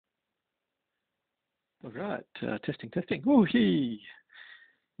All right, testing. Oh, You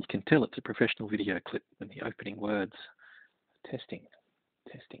can tell it's a professional video clip in the opening words. Testing.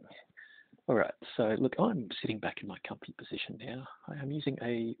 All right, so look, I'm sitting back in my comfy position now. I am using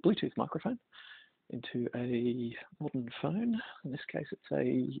a Bluetooth microphone into a modern phone. In this case, it's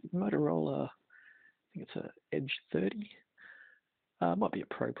a Motorola, I think it's a Edge 30. Might be a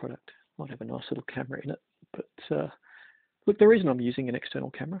Pro product, might have a nice little camera in it, but look, the reason I'm using an external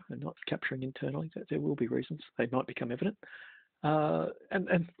camera and not capturing internally, there will be reasons. They might become evident.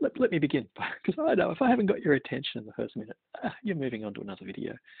 And let me begin, because I know if I haven't got your attention in the first minute, you're moving on to another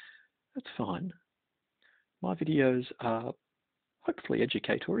video. That's fine. My videos are hopefully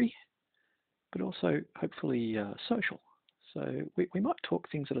educatory, but also hopefully social. So we might talk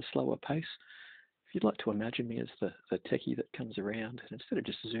things at a slower pace. If you'd like to imagine me as the techie that comes around, and instead of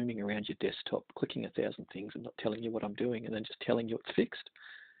just zooming around your desktop, clicking 1,000 things and not telling you what I'm doing, and then just telling you it's fixed,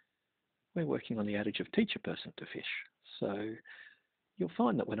 we're working on the adage of teach a person to fish. So you'll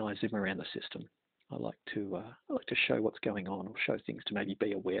find that when I zoom around the system, I like to show what's going on, or show things to maybe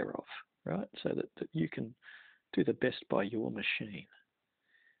be aware of, right? So that you can do the best by your machine.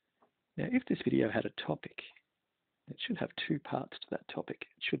 Now, if this video had a topic, it should have two parts to that topic.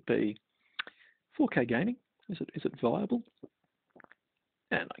 It should be 4K gaming. Is it viable?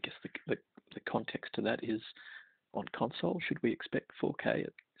 And I guess the context to that is, on console, should we expect 4K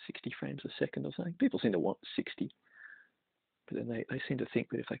at 60 frames a second or something? People seem to want 60, but then they seem to think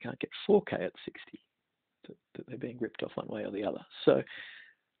that if they can't get 4K at 60, that they're being ripped off one way or the other. So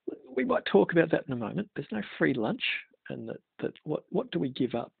we might talk about that in a moment. There's no free lunch, and that what do we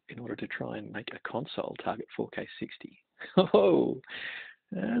give up in order to try and make a console target 4K 60? Oh,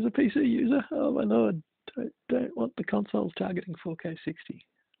 as a PC user, oh my lord, don't want the consoles targeting 4K 60.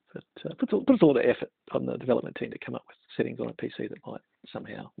 But puts a lot of effort on the development team to come up with settings on a PC that might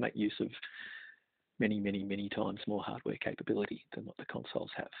somehow make use of many times more hardware capability than what the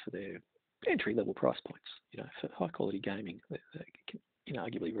consoles have for their entry-level price points. You know, for high-quality gaming, they can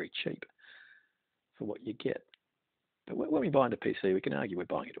arguably very cheap for what you get. But when we buy into PC, we can argue we're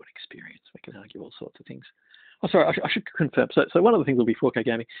buying into an experience. We can argue all sorts of things. Oh, sorry, I should confirm. So one of the things will be 4K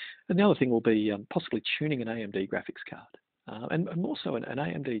gaming, and the other thing will be possibly tuning an AMD graphics card, and more so an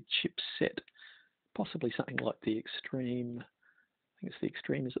AMD chipset, possibly something like the Extreme. I think it's the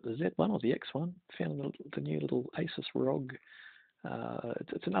Extreme. Is it the Z1 or the X1? Found the new little Asus ROG.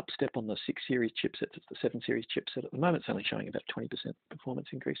 It's an upstep on the 6 series chipsets. It's the 7 series chipset. At the moment, it's only showing about 20% performance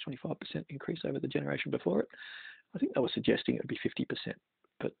increase, 25% increase over the generation before it. I think they were suggesting it would be 50%.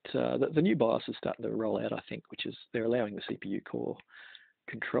 But the new BIOS is starting to roll out, I think, which is they're allowing the CPU core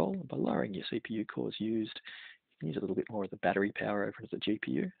control. By lowering your CPU cores used, you can use a little bit more of the battery power over into the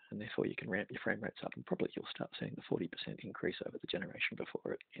GPU, and therefore you can ramp your frame rates up, and probably you'll start seeing the 40% increase over the generation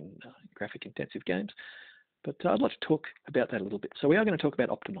before it in graphic-intensive games. But I'd like to talk about that a little bit. So we are going to talk about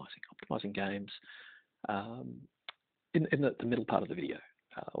optimizing games in the middle part of the video,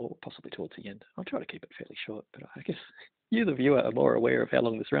 or possibly towards the end. I'll try to keep it fairly short, but I guess you, the viewer, are more aware of how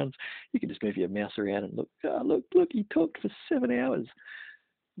long this runs. You can just move your mouse around and look. Oh, look, he talked for 7 hours.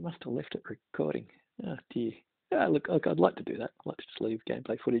 Must have left it recording. Oh, dear. Look, I'd like to do that. I'd like to just leave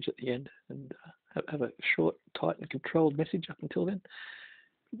gameplay footage at the end and have a short, tight, and controlled message up until then.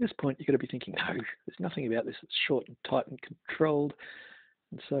 At this point, you've got to be thinking, no, there's nothing about this that's short and tight and controlled.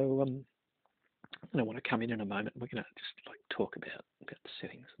 And so I want to come in a moment. We're going to just talk about the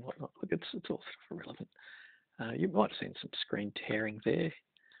settings and whatnot. Look, it's all sort of irrelevant. You might have seen some screen tearing there.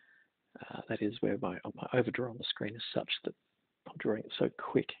 That is where my overdraw on the screen is such that I'm drawing it so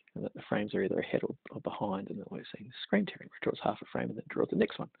quick that the frames are either ahead or behind, and then we're seeing the screen tearing, which draws half a frame and then draws the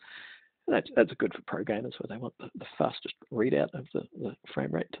next one. And that's good for pro gamers where they want the fastest readout of the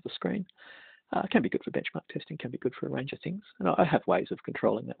frame rate to the screen. It can be good for benchmark testing, can be good for a range of things. And I have ways of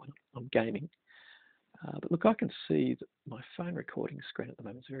controlling that when I'm gaming. But look, I can see that my phone recording screen at the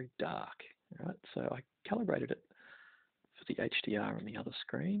moment is very dark. Right? So I calibrated it for the HDR on the other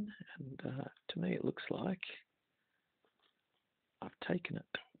screen, and to me it looks like I've taken it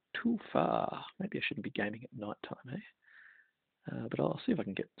too far. Maybe I shouldn't be gaming at night time, but I'll see if I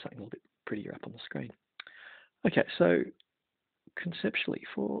can get something a little bit prettier up on the screen. Okay, so conceptually,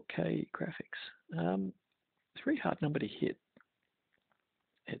 4K graphics. It's a very hard number to hit.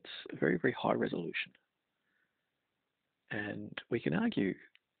 It's very high resolution. And we can argue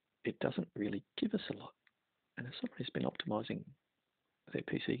it doesn't really give us a lot. And as someone who's been optimizing their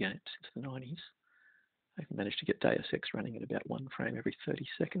PC games since the 90s, they've managed to get Deus Ex running at about 1 frame every 30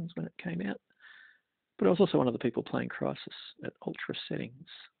 seconds when it came out. But I was also one of the people playing Crysis at ultra settings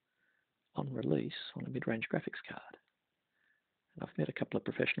on release on a mid-range graphics card. And I've met a couple of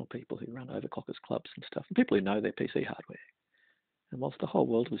professional people who run overclockers clubs and stuff, and people who know their PC hardware. And whilst the whole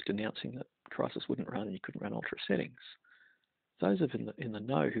world was denouncing that Crisis wouldn't run and you couldn't run ultra settings, those of in the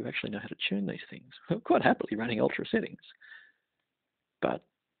know who actually know how to tune these things were quite happily running ultra settings. But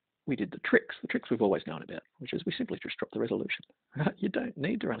we did the tricks we've always known about, which is we simply just drop the resolution. Right? You don't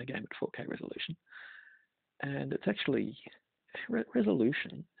need to run a game at 4K resolution. And it's actually,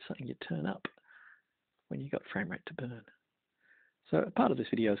 resolution is something you turn up when you've got frame rate to burn. So a part of this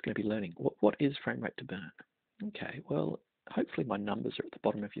video is going to be learning what is frame rate to burn. Okay, well, hopefully my numbers are at the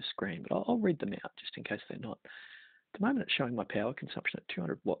bottom of your screen, but I'll read them out just in case they're not. At the moment it's showing my power consumption at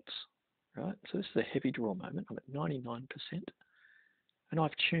 200 watts, right? So this is a heavy draw moment. I'm at 99%. And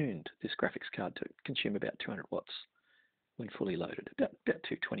I've tuned this graphics card to consume about 200 watts when fully loaded, about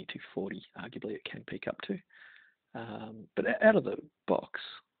 220, 240, arguably it can peak up to. But out of the box,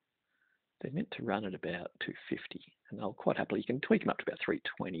 they're meant to run at about 250, and they'll quite happily, you can tweak them up to about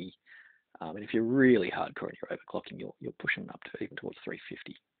 320. And if you're really hardcore and you're overclocking, you'll push them up to even towards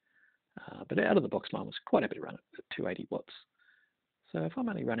 350. But out of the box, mine was quite happy to run at 280 watts. So if I'm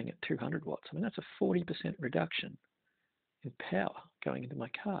only running at 200 watts, I mean, that's a 40% reduction in power going into my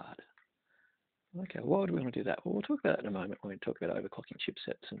card. Okay, why do we want to do that? Well, we'll talk about that in a moment when we talk about overclocking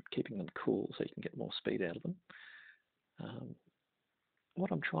chipsets and keeping them cool so you can get more speed out of them.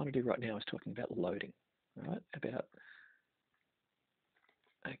 What I'm trying to do right now is talking about loading, right?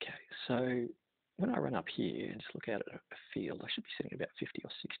 Okay, so when I run up here and just look out at a field, I should be sitting about 50 or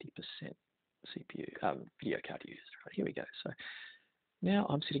 60% CPU, video card used. Right, here we go. So now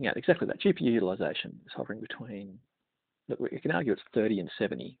I'm sitting at exactly that. GPU utilization is hovering between, look, you can argue it's 30 and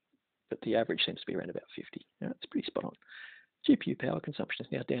 70, but the average seems to be around about 50. It's pretty spot on. GPU power consumption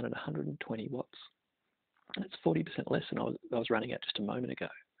is now down at 120 watts. And it's 40% less than I was running at just a moment ago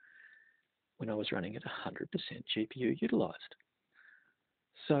when I was running at 100% GPU utilized.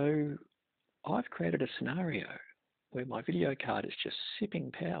 So I've created a scenario where my video card is just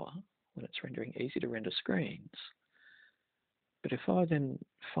sipping power when it's rendering easy to render screens. But if I then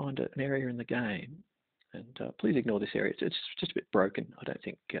find an area in the game, and please ignore this area, it's just a bit broken. I don't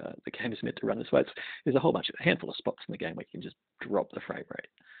think the game is meant to run this way. There's a handful of spots in the game where you can just drop the frame rate.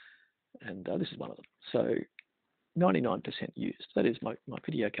 And this is one of them. So 99% used. That is, my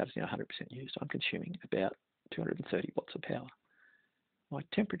video card is now 100% used. I'm consuming about 230 watts of power. My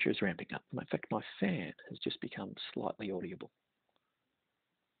temperature is ramping up. In fact, my fan has just become slightly audible.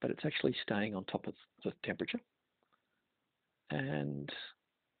 But it's actually staying on top of the temperature. And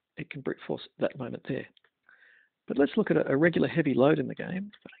it can brute force that moment there. But let's look at a regular heavy load in the game.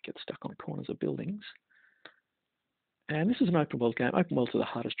 I don't get stuck on corners of buildings. And this is an open world game. Open worlds are the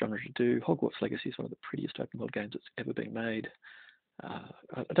hardest genre to do. Hogwarts Legacy is one of the prettiest open world games that's ever been made.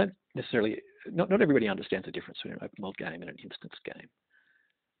 I don't necessarily, not everybody understands the difference between an open world game and an instance game.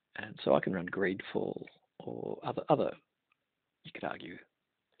 And so I can run Greedfall or other, you could argue,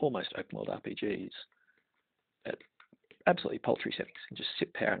 almost open world RPGs at absolutely paltry settings and just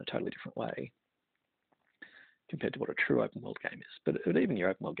sip power in a totally different way compared to what a true open world game is. But even your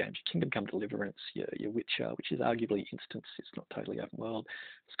open world games, your Kingdom Come Deliverance, your Witcher, which is arguably instance, it's not totally open world.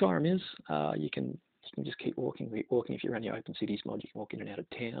 Skyrim is, you can just keep walking. If you run your Open Cities mod, you can walk in and out of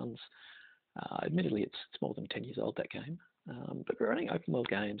towns. Admittedly, it's more than 10 years old, that game. But we're running open world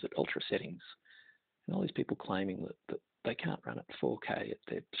games at ultra settings. And all these people claiming that they can't run at 4K at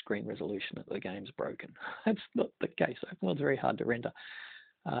their screen resolution, that the game's broken. That's not the case. Open world's very hard to render.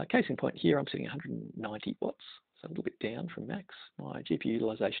 Case in point, here I'm sitting at 190 watts, so a little bit down from max. My GPU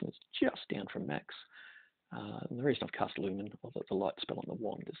utilization is just down from max. And the reason I've cast Lumen, or the light spell on the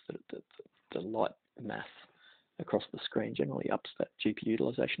wand, is that the light math across the screen generally ups that GPU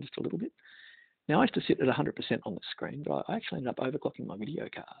utilization just a little bit. Now, I used to sit at 100% on the screen, but I actually ended up overclocking my video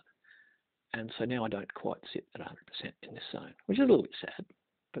card. And so now I don't quite sit at 100% in this zone, which is a little bit sad.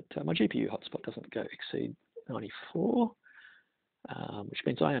 But my GPU hotspot doesn't exceed 94, which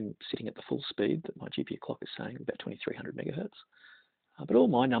means I am sitting at the full speed that my GPU clock is saying, about 2300 megahertz. But all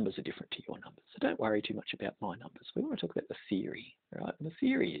my numbers are different to your numbers, so don't worry too much about my numbers. We want to talk about the theory, right? And the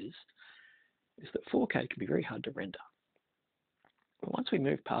theory is that 4K can be very hard to render. But once we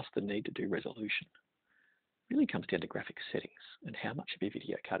move past the need to do resolution, it really comes down to graphics settings and how much of your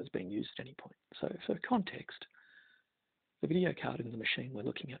video card is being used at any point. So for context, the video card in the machine we're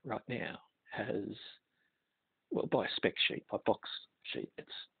looking at right now has, well, by a spec sheet, by box sheet,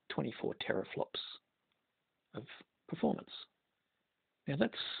 it's 24 teraflops of performance. Now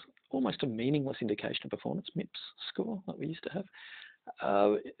that's almost a meaningless indication of performance, MIPS score, like we used to have.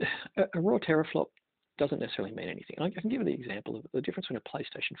 A raw teraflop doesn't necessarily mean anything. I can give you the example of the difference between a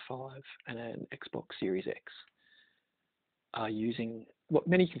PlayStation 5 and an Xbox Series X. are using what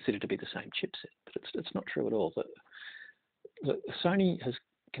many consider to be the same chipset, but it's not true at all. That Sony has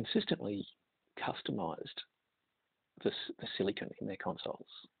consistently customized the silicon in their consoles,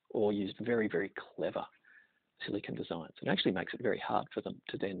 or used very, very clever silicon designs. It actually makes it very hard for them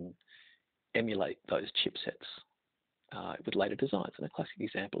to then emulate those chipsets with later designs. And a classic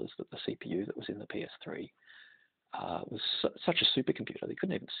example is that the CPU that was in the PS3 was such a supercomputer, they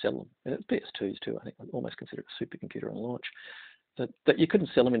couldn't even sell them. And PS2s too, I think, were almost considered a supercomputer on launch, that you couldn't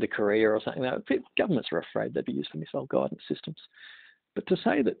sell them into Korea or something. Governments were afraid they'd be used for missile guidance systems. But to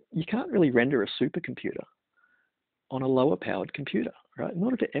say that you can't really render a supercomputer on a lower powered computer, right? In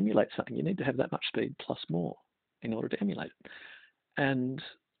order to emulate something, you need to have that much speed plus more in order to emulate it. And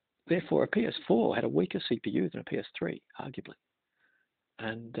therefore, a PS4 had a weaker CPU than a PS3, arguably.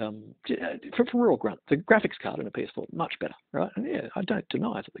 And for raw grunt, the graphics card in a PS4 much better, right? And yeah, I don't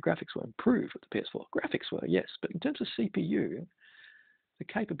deny that the graphics were improved with the PS4. Graphics were, yes, but in terms of CPU, the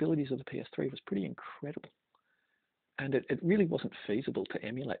capabilities of the PS3 was pretty incredible. And it really wasn't feasible to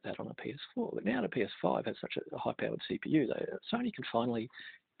emulate that on a PS4. But now the PS5 has such a high-powered CPU, Sony can finally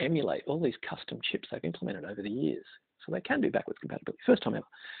emulate all these custom chips they've implemented over the years. So they can do backwards compatibility, first time ever.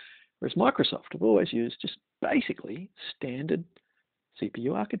 Whereas Microsoft have always used just basically standard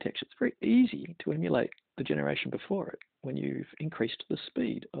CPU architecture. It's very easy to emulate the generation before it when you've increased the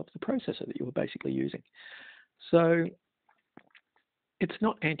speed of the processor that you were basically using. So it's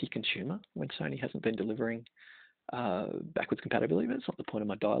not anti-consumer when Sony hasn't been delivering backwards compatibility, but it's not the point of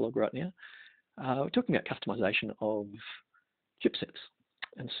my dialogue right now. We're talking about customization of chipsets.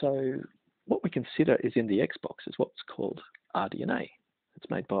 And so what we consider is in the Xbox is what's called RDNA. It's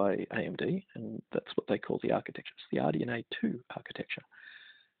made by AMD, and that's what they call the architecture. It's the RDNA 2 architecture.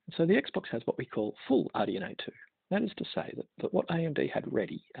 And so the Xbox has what we call full RDNA 2. That is to say that what AMD had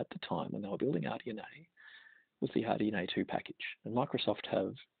ready at the time when they were building RDNA was the RDNA 2 package. And Microsoft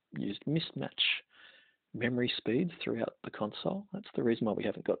have used mismatch memory speeds throughout the console. That's the reason why we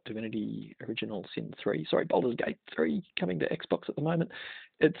haven't got Divinity Original Sin 3, Baldur's Gate 3 coming to Xbox at the moment.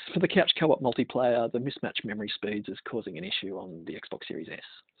 It's for the couch co-op multiplayer, the mismatched memory speeds is causing an issue on the Xbox Series S.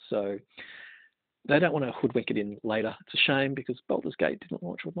 So they don't want to hoodwink it in later. It's a shame because Baldur's Gate didn't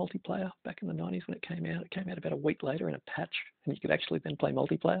launch with multiplayer back in the 90s when it came out. It came out about a week later in a patch, and you could actually then play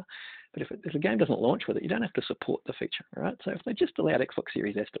multiplayer. But if a game doesn't launch with it, you don't have to support the feature, right? So if they just allowed Xbox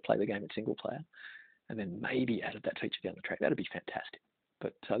Series S to play the game in single player, and then maybe added that feature down the track, that'd be fantastic.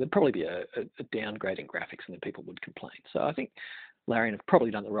 But there'd probably be a downgrade in graphics, and then people would complain. So I think Larian have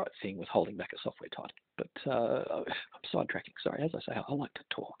probably done the right thing with holding back a software title. But I'm sidetracking, sorry. As I say, I like to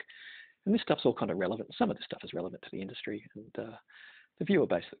talk. And this stuff's all kind of relevant. Some of this stuff is relevant to the industry, and the viewer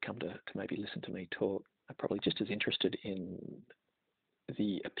base that come to maybe listen to me talk are probably just as interested in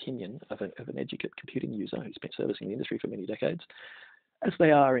the opinion of an educated computing user who's been servicing the industry for many decades as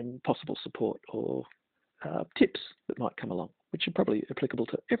they are in possible support or tips that might come along, which are probably applicable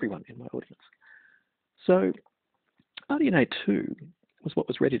to everyone in my audience. So RDNA 2 was what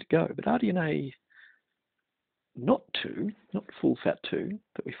was ready to go, but RDNA not 2, not full fat 2,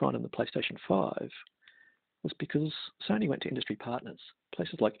 that we find in the PlayStation 5 was because Sony went to industry partners,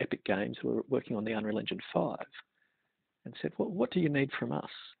 places like Epic Games who were working on the Unreal Engine 5, and said, well, what do you need from us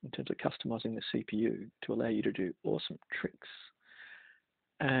in terms of customizing the CPU to allow you to do awesome tricks?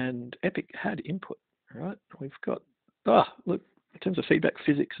 And Epic had input, right? We've got, look, in terms of feedback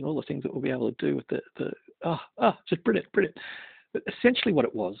physics and all the things that we'll be able to do with just brilliant. But essentially what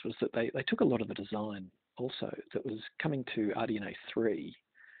it was that they took a lot of the design also that was coming to RDNA 3,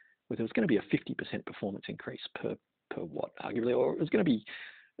 where there was going to be a 50% performance increase per watt, arguably, or it was going to be,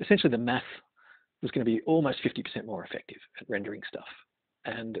 essentially the math was going to be almost 50% more effective at rendering stuff.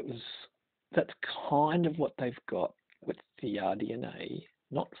 And that's kind of what they've got with the RDNA,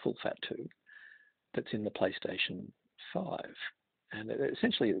 not full fat 2, that's in the PlayStation 5. And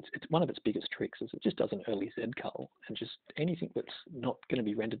essentially, it's one of its biggest tricks is it just does an early Z-cull, and just anything that's not going to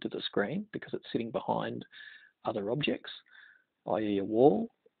be rendered to the screen because it's sitting behind other objects, i.e. a wall,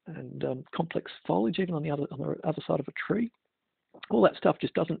 and complex foliage even on the other side of a tree. All that stuff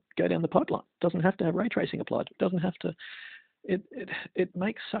just doesn't go down the pipeline. It doesn't have to have ray tracing applied. It doesn't have to. It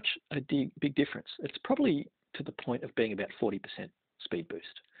makes such a big difference. It's probably to the point of being about 40% speed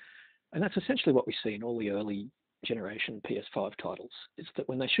boost. And that's essentially what we see in all the early generation PS5 titles, is that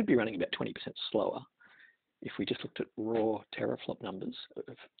when they should be running about 20% slower, if we just looked at raw teraflop numbers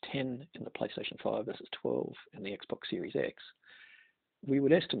of 10 in the PlayStation 5 versus 12 in the Xbox Series X, we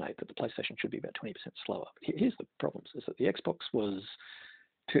would estimate that the PlayStation should be about 20% slower. Here's the problems, is that the Xbox was,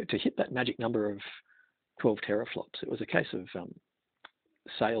 to hit that magic number of 12 teraflops, it was a case of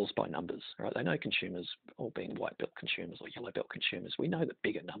sales by numbers, right? They know consumers, all being white belt consumers or yellow belt consumers, we know that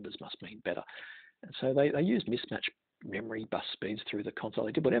bigger numbers must mean better. And so they used mismatched memory bus speeds through the console.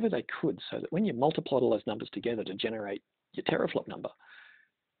 They did whatever they could so that when you multiplied all those numbers together to generate your teraflop number,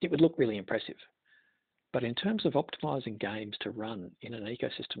 it would look really impressive. But in terms of optimizing games to run in an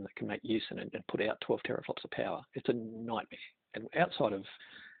ecosystem that can make use and put out 12 teraflops of power, it's a nightmare. And outside of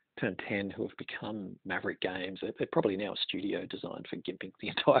Turn 10, who have become maverick games, they're probably now a studio designed for gimping the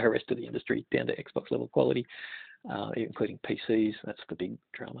entire rest of the industry down to Xbox level quality, including PCs. That's the big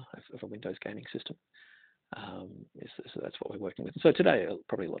drama of a Windows gaming system. So that's what we're working with. So today,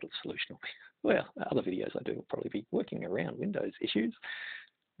 probably a lot of the solution will be, well, other videos I do will probably be working around Windows issues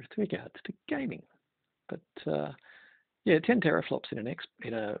with regards to gaming. But yeah, 10 teraflops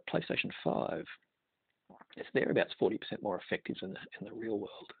in a PlayStation 5, it's thereabouts 40% more effective in the real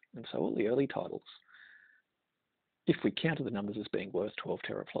world. And so all the early titles, if we counter the numbers as being worth 12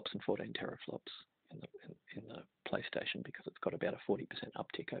 teraflops and 14 teraflops in the PlayStation, because it's got about a 40%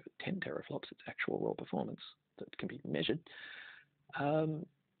 uptick over 10 teraflops, its actual raw performance that can be measured,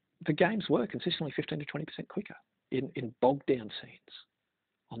 the games were consistently 15 to 20% quicker in bogged down scenes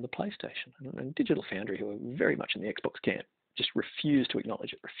on the PlayStation. And Digital Foundry, who are very much in the Xbox camp, just refused to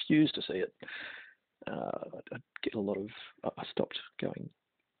acknowledge it, refused to see it. I get a lot of, I stopped going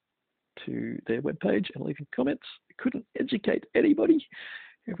to their webpage and leaving comments. I couldn't educate anybody.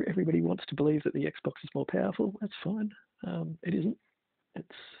 Everybody wants to believe that the Xbox is more powerful. That's fine. It isn't. It's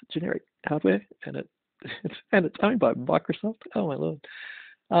generic hardware, and it's owned by Microsoft. Oh my lord.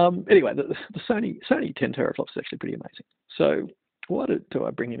 Anyway, the Sony 10 teraflops is actually pretty amazing. So why do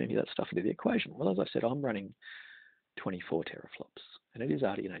I bring in any of that stuff into the equation? Well, as I said, I'm running 24 teraflops, and it is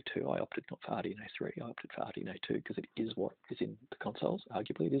RDNA 2. I opted not for RDNA 3. I opted for RDNA 2 because it is what is in the consoles.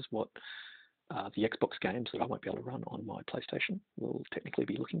 Arguably, it is what the Xbox games that I won't be able to run on my PlayStation will technically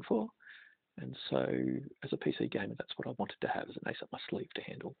be looking for. And so, as a PC gamer, that's what I wanted to have as an ace up my sleeve to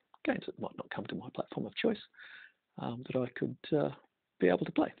handle games that might not come to my platform of choice, that I could be able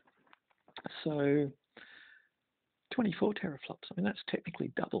to play. So, 24 teraflops. I mean, that's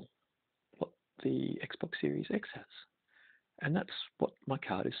technically double what the Xbox Series X has. And that's what my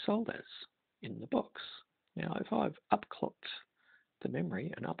card is sold as in the box. Now, if I've upclocked the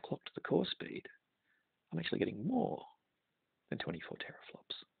memory and upclocked the core speed, I'm actually getting more than 24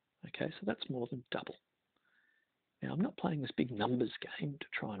 teraflops. Okay, so that's more than double. Now, I'm not playing this big numbers game to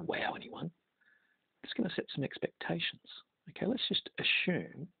try and wow anyone. I'm just going to set some expectations. Okay, let's just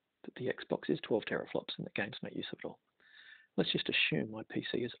assume that the Xbox is 12 teraflops and that games make use of it all. Let's just assume my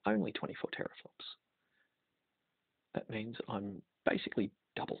PC is only 24 teraflops. That means I'm basically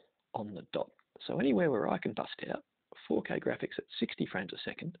double on the dot. So anywhere where I can bust out 4K graphics at 60 frames a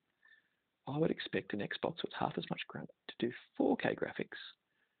second, I would expect an Xbox with half as much grunt to do 4K graphics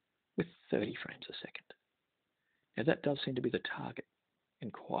with 30 frames a second. Now that does seem to be the target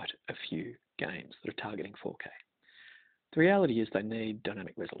in quite a few games that are targeting 4K. The reality is they need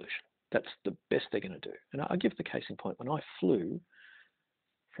dynamic resolution. That's the best they're going to do. And I give the case in point. When I flew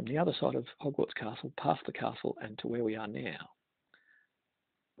from the other side of Hogwarts Castle, past the castle, and to where we are now,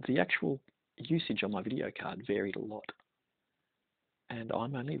 the actual usage on my video card varied a lot. And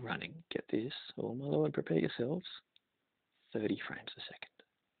I'm only running, get this, oh my lord, prepare yourselves, 30 frames a second.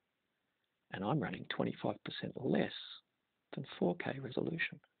 And I'm running 25% less than 4K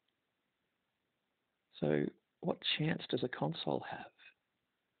resolution. So what chance does a console have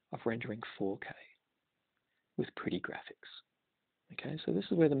of rendering 4K with pretty graphics? Okay, so this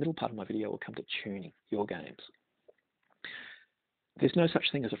is where the middle part of my video will come to tuning your games. There's no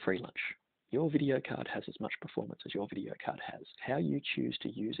such thing as a free lunch. Your video card has as much performance as your video card has. How you choose to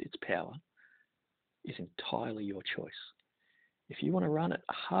use its power is entirely your choice. If you want to run at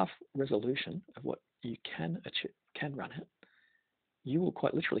half resolution of what you can run at, you will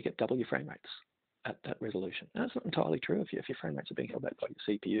quite literally get double your frame rates at that resolution. Now, that's not entirely true if your frame rates are being held back by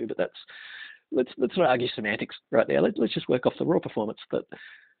your CPU, but let's not argue semantics right there. Let's just work off the raw performance that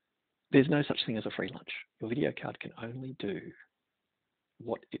there's no such thing as a free lunch. Your video card can only do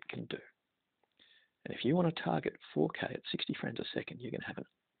what it can do. And if you want to target 4K at 60 frames a second, you're going to have an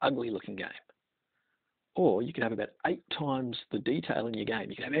ugly looking game. Or you can have about 8 times the detail in your game.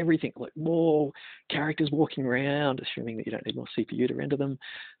 You can have everything, like more characters walking around, assuming that you don't need more CPU to render them.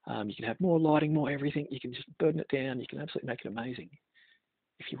 You can have more lighting, more everything. You can just burden it down. You can absolutely make it amazing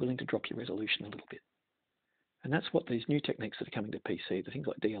if you're willing to drop your resolution a little bit. And that's what these new techniques that are coming to PC, the things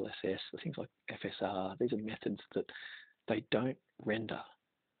like DLSS, the things like FSR, these are methods that they don't render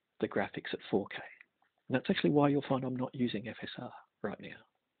the graphics at 4K. And that's actually why you'll find I'm not using FSR right now.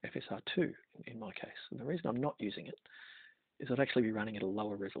 FSR2 in my case. And the reason I'm not using it is I'd actually be running at a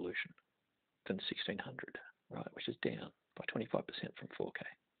lower resolution than 1600, right, which is down by 25% from 4K.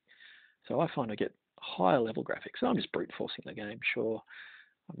 So I find I get higher level graphics. So I'm just brute forcing the game. Sure,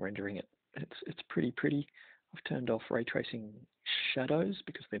 I'm rendering it. It's pretty pretty. I've turned off ray tracing shadows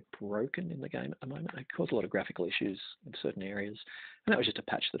because they're broken in the game at the moment. They cause a lot of graphical issues in certain areas, and that was just a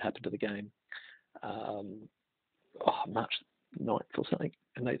patch that happened to the game. March 9th or something,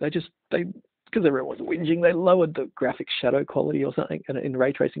 and they because everyone was whinging, they lowered the graphic shadow quality or something in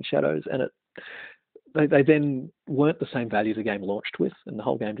ray tracing shadows, and they then weren't the same values the game launched with, and the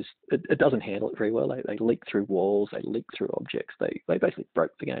whole game just it doesn't handle it very well. They leak through walls, they leak through objects. They basically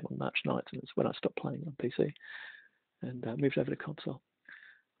broke the game on March 9th, and it's when I stopped playing on PC and moved over to console.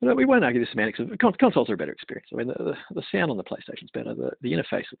 But we won't argue the semantics of consoles are a better experience. I mean, the sound on the PlayStation's better. The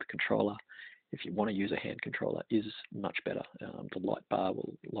interface with the controller, if you want to use a hand controller, is much better. The light bar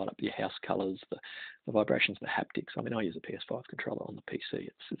will light up your house colors, the vibrations, the haptics. I mean, I use a PS5 controller on the PC.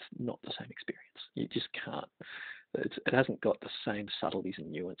 It's not the same experience. You just can't. It hasn't got the same subtleties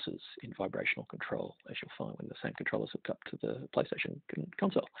and nuances in vibrational control as you'll find when the same controller's hooked up to the PlayStation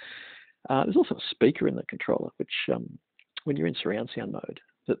console. There's also a speaker in the controller, which when you're in surround sound mode,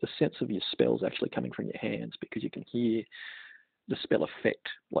 that the sense of your spells actually coming from your hands, because you can hear the spell effect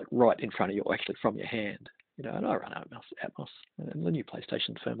like right in front of you, or actually from your hand. You know, and I run Atmos, and the new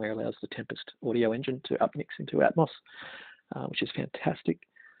PlayStation firmware allows the Tempest audio engine to upmix into Atmos, which is fantastic.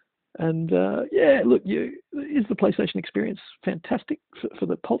 And yeah, look, is the PlayStation experience fantastic for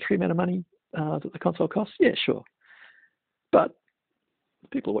the paltry amount of money that the console costs? Yeah, sure. But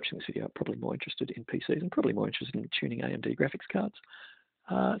people watching this video are probably more interested in PCs and probably more interested in tuning AMD graphics cards.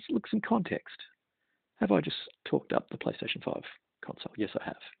 So look, some context. Have I just talked up the PlayStation 5 console? Yes, I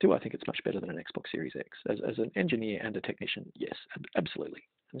have. Do I think it's much better than an Xbox Series X? As an engineer and a technician, yes, absolutely.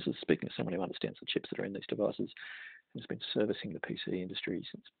 And this is speaking to someone who understands the chips that are in these devices and has been servicing the PC industry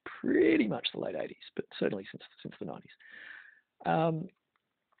since pretty much the late 80s, but certainly since the 90s.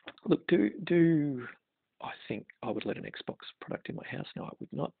 Look, do I think I would let an Xbox product in my house? No, I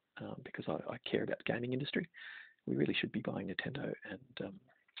would not, because I care about the gaming industry. We really should be buying Nintendo and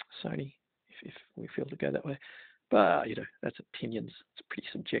Sony if we feel to go that way. But, you know, that's opinions. It's pretty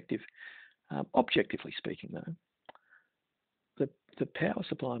subjective. Objectively speaking, though, the power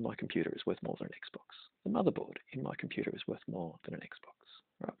supply in my computer is worth more than an Xbox. The motherboard in my computer is worth more than an Xbox.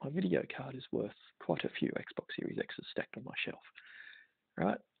 Right? My video card is worth quite a few Xbox Series X's stacked on my shelf.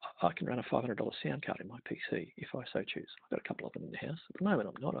 Right? I can run a $500 sound card in my PC if I so choose. I've got a couple of them in the house. At the moment,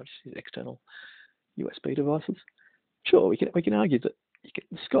 I'm not. I just use external USB devices. Sure, we can argue that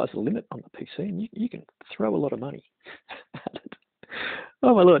the sky's the limit on the PC, and you can throw a lot of money at it.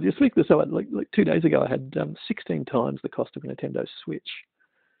 Oh my lord! You speak this up. Like 2 days ago, I had 16 times the cost of a Nintendo Switch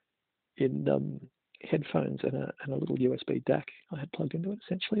in headphones and a little USB DAC I had plugged into it.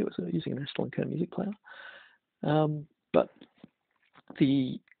 Essentially, it was using an Aston Kern music player. But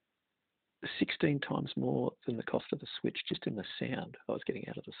the 16 times more than the cost of the Switch just in the sound I was getting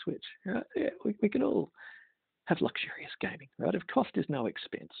out of the Switch. Right? Yeah, we can all have luxurious gaming, right? If cost is no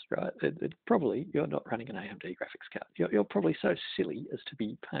expense, right? It probably you're not running an AMD graphics card. You're probably so silly as to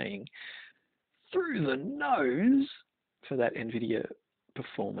be paying through the nose for that NVIDIA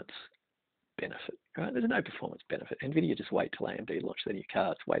performance benefit, right? There's no performance benefit. NVIDIA just wait till AMD launch their new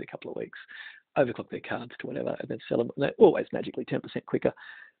cards, wait a couple of weeks, overclock their cards to whatever, and then sell them. They're always magically 10% quicker.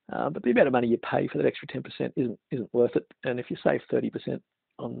 But the amount of money you pay for that extra 10% isn't worth it. And if you save 30%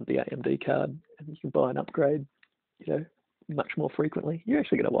 on the AMD card and you can buy an upgrade, you know, much more frequently, you're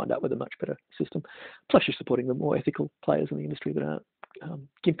actually going to wind up with a much better system. Plus, you're supporting the more ethical players in the industry that aren't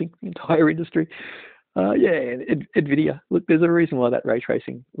gimping the entire industry. Yeah, NVIDIA. Look, there's a reason why that ray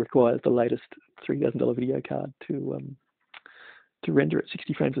tracing requires the latest $3,000 video card to render at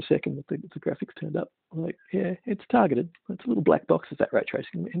 60 frames a second with the graphics turned up. Like, yeah, it's targeted. It's a little black box of that ray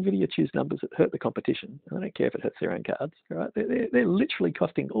tracing. NVIDIA choose numbers that hurt the competition. And I don't care if it hurts their own cards. Right? They're literally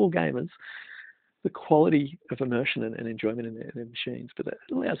costing all gamers the quality of immersion and enjoyment in their machines, but that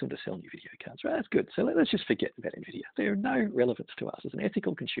allows them to sell new video cards. Right? That's good. So let's just forget about NVIDIA. They're no relevance to us as an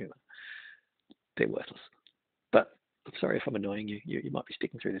ethical consumer. They're worthless. But I'm sorry if I'm annoying you. You might be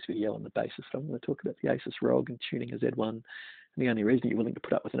sticking through this video on the basis that I'm going to talk about the Asus ROG and tuning a Z1. And the only reason you're willing to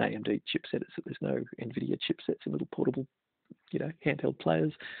put up with an AMD chipset is that there's no NVIDIA chipsets in little portable, you know, handheld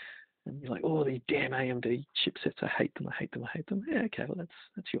players. And you're like, oh, these damn AMD chipsets, I hate them. Yeah, okay, well,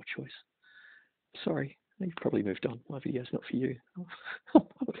 that's your choice. Sorry, you've probably moved on. My video's not for you. I'm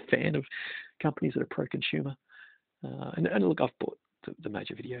a fan of companies that are pro-consumer. And look, I've bought the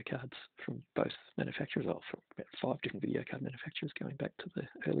major video cards from both manufacturers, from about 5 different video card manufacturers going back to the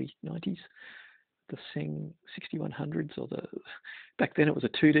early 90s. Seng 6100s, or back then it was a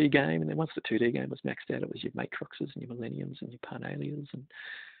 2D game, and then once the 2D game was maxed out, it was your Matroxes and your Millenniums and your Parnalias and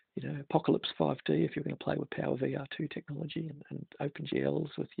Apocalypse 5D if you're going to play with Power VR2 technology, and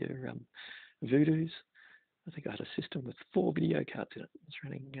OpenGLs with your Voodoos. I think I had a system with 4 video cards in it. It was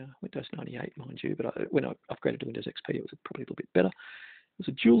running Windows 98, mind you, but when I upgraded to Windows XP, it was probably a little bit better. It was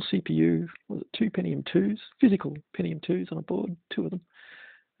a dual CPU, was it 2 Pentium 2s, physical Pentium 2s on a board, 2 of them.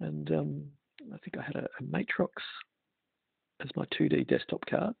 And I think I had a Matrox as my 2D desktop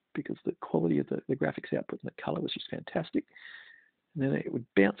card because the quality of the graphics output and the color was just fantastic. And then it would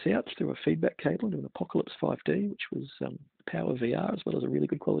bounce out through a feedback cable into an Apocalypse 5D, which was Power VR, as well as a really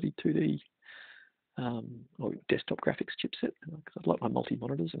good quality 2D or desktop graphics chipset, because I like my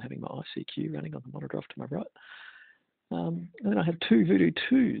multi-monitors and having my ICQ running on the monitor off to my right. And then I have 2 Voodoo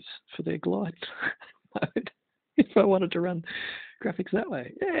 2s for their glide mode if I wanted to run graphics that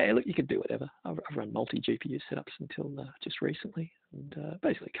way. Yeah, look, you can do whatever. I've run multi-GPU setups until just recently. And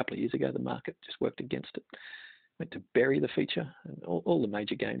basically a couple of years ago, the market just worked against it. Went to bury the feature, and all the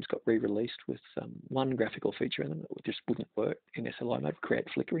major games got re-released with one graphical feature in them that just wouldn't work in SLI mode, create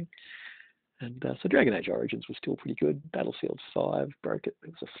flickering. And so Dragon Age Origins was still pretty good. Battlefield 5 broke it. It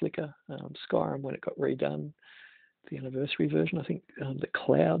was a flicker. Skyrim, when it got redone, the anniversary version, I think the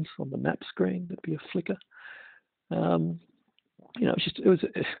clouds on the map screen would be a flicker. It was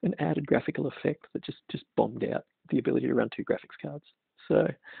an added graphical effect that just bombed out the ability to run 2 graphics cards. So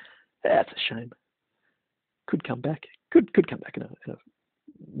that's a shame. Could come back. Could come back in a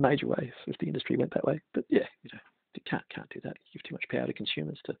major way if the industry went that way. But yeah, you can't do that. You give too much power to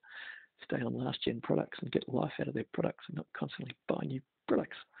consumers to stay on last gen products and get life out of their products and not constantly buy new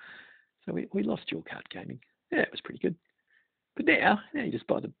products. So we lost dual card gaming. Yeah, it was pretty good. But now you just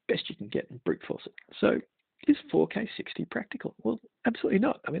buy the best you can get and brute force it. So is 4K 60 practical? Well, absolutely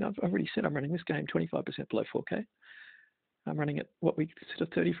not. I mean, I've already said I'm running this game 25% below 4K. I'm running at what we consider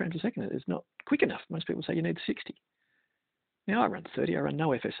 30 frames a second. It's not quick enough. Most people say you need 60. Now I run 30. I run no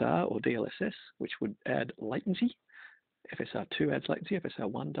FSR or DLSS, which would add latency. FSR2 adds latency.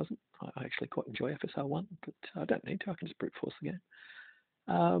 FSR1 doesn't. I actually quite enjoy FSR1, but I don't need to. I can just brute force the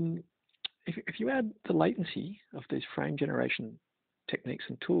game. If you add the latency of these frame generation techniques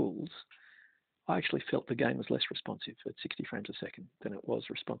and tools, I actually felt the game was less responsive at 60 frames a second than it was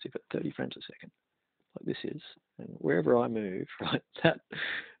responsive at 30 frames a second, like this is. And wherever I move, right,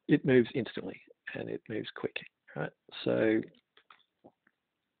 it moves instantly and it moves quick, right? So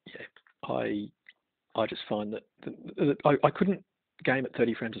yeah, I just find that I couldn't game at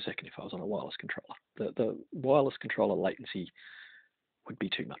 30 frames a second if I was on a wireless controller. The wireless controller latency would be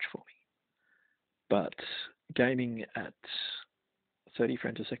too much for me. But gaming at 30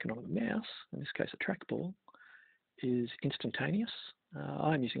 frames a second on a mouse, in this case a trackball, is instantaneous.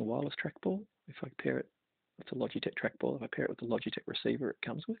 I'm using a wireless trackball. If I pair it, it's a Logitech trackball. If I pair it with the Logitech receiver it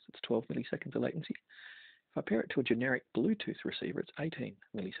comes with, it's 12 milliseconds of latency. If I pair it to a generic Bluetooth receiver, it's 18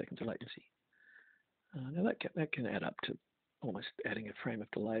 milliseconds of latency. Now that can add up to almost adding a frame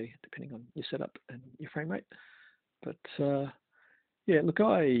of delay depending on your setup and your frame rate. But yeah, look,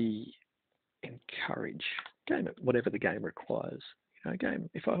 I encourage game at whatever the game requires. Game,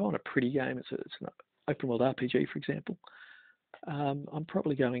 if I want a pretty game, it's an open world RPG, for example. I'm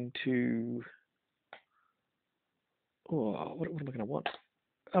probably going to. What am I going to want?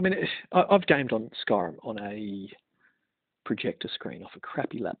 I mean, I've gamed on Skyrim on a projector screen off a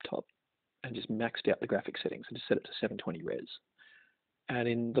crappy laptop and just maxed out the graphic settings and just set it to 720 res. And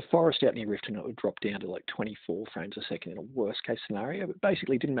in the forest out near Riften, it would drop down to like 24 frames a second in a worst case scenario. But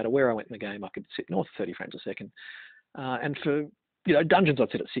basically, it didn't matter where I went in the game, I could sit north of 30 frames a second. And for dungeons,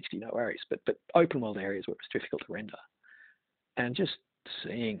 I'd set at 60, no worries. But open world areas where it was difficult to render, and just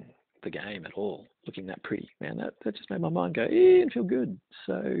seeing the game at all looking that pretty, man, that just made my mind go and feel good.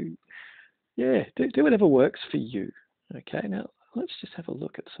 So yeah, do whatever works for you. Okay, now let's just have a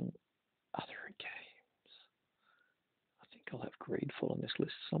look at some other games. I think I'll have Greedfall on this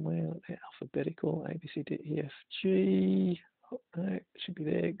list somewhere. Alphabetical, A, B, C, D, E, F, G. Oh, no, it should be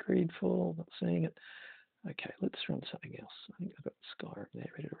there. Greedfall, not seeing it. Okay, let's run something else. I think I've got Skyrim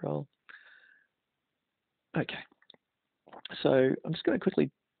there ready to roll. Okay, so I'm just going to quickly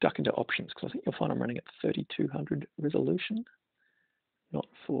duck into options because I think you'll find I'm running at 3200 resolution, not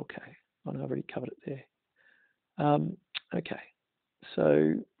 4K. Oh, no, I've already covered it there. Okay,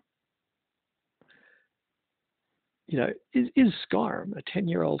 so is Skyrim, a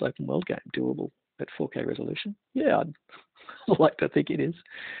 10-year-old open world game, doable at 4K resolution? Yeah, I'd like to think it is.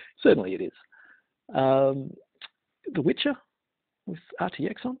 Certainly it is. The Witcher with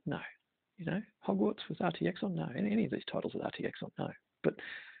RTX on? No. Hogwarts with RTX on? No. Any of these titles with RTX on? No. But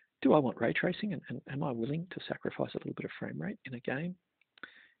do I want ray tracing, and am I willing to sacrifice a little bit of frame rate in a game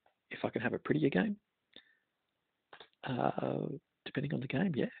if I can have a prettier game? Depending on the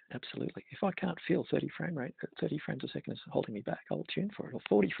game, yeah, absolutely. If I can't feel 30 frames a second is holding me back, I'll tune for it, or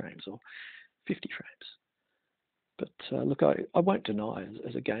 40 frames or 50 frames. But look, I won't deny,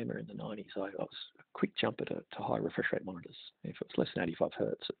 as a gamer in the 90s, I was a quick jumper to high refresh rate monitors. If it was less than 85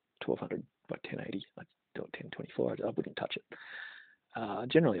 hertz at 1200 by 1080, I'd do it 1024, I wouldn't touch it.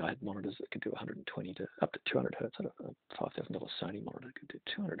 Generally, I had monitors that could do 120 to up to 200 hertz. I had a $5,000 Sony monitor that could do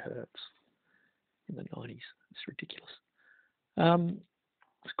 200 hertz in the 90s. It's ridiculous.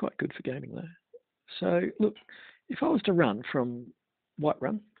 It's quite good for gaming though. So look, if I was to run from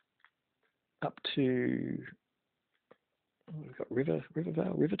Whiterun up to, we've got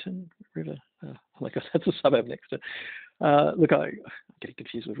Rivervale, Riverton, oh my gosh, that's a suburb next to. Look, I'm getting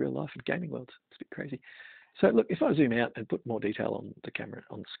confused with real life and gaming world. It's a bit crazy. So look, if I zoom out and put more detail on the camera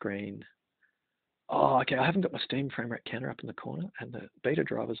on the screen, oh, okay, I haven't got my Steam frame rate counter up in the corner, and the beta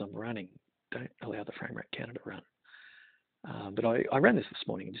drivers I'm running don't allow the frame rate counter to run. But I ran this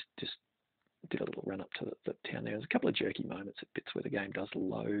morning and just did a little run up to the town there. There's a couple of jerky moments at bits where the game does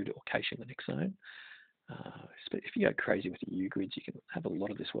load or cache in the next zone. If you go crazy with the U-grids, you can have a lot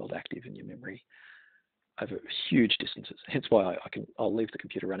of this world active in your memory over huge distances. Hence why I'll leave the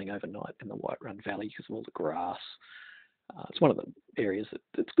computer running overnight in the Whiterun Valley because of all the grass. It's one of the areas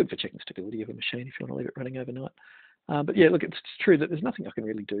that's good for checking stability of a machine if you want to leave it running overnight. But yeah, look, it's true that there's nothing I can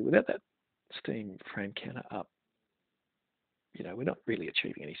really do without that Steam frame counter up. You know, we're not really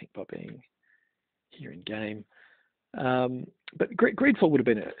achieving anything by being here in game. But Greedfall would have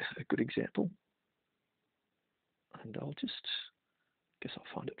been a good example. And I'll guess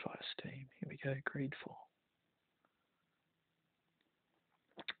I'll find it via Steam. Here we go, Greedfall.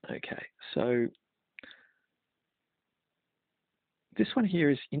 Okay, so this one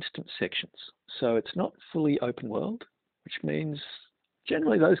here is instant sections. So it's not fully open world, which means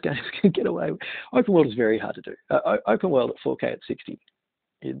generally those games can get away. Open world is very hard to do. Open world at 4K at 60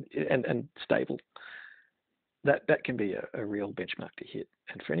 and stable, that can be a real benchmark to hit.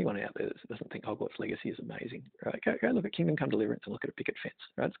 And for anyone out there that doesn't think Hogwarts Legacy is amazing, right, go look at Kingdom Come Deliverance and look at a picket fence.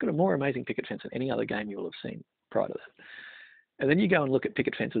 Right, it's got a more amazing picket fence than any other game you will have seen prior to that. And then you go and look at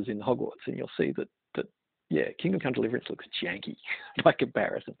picket fences in Hogwarts, and you'll see that yeah, Kingdom Come Deliverance looks janky by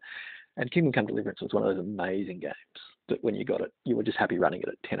comparison. And Kingdom Come Deliverance was one of those amazing games that when you got it, you were just happy running it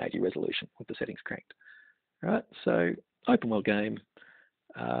at 1080 resolution with the settings cranked. Right, so open world game.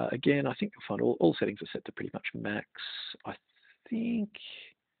 Again, I think you'll find all settings are set to pretty much max. I think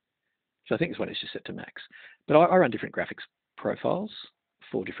this one is just set to max. But I run different graphics profiles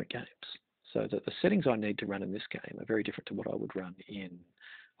for different games. So that the settings I need to run in this game are very different to what I would run in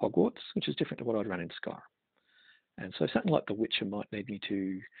Hogwarts, which is different to what I'd run in Skyrim. And so something like The Witcher might need me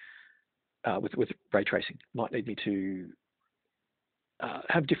to, with ray tracing, might need me to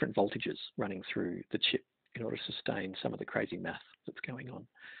have different voltages running through the chip in order to sustain some of the crazy math that's going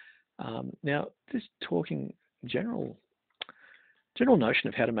on. Now, this talking general notion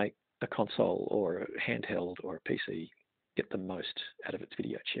of how to make a console or a handheld or a PC get the most out of its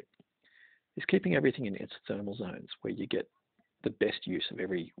video chip is keeping everything in its thermal zones where you get the best use of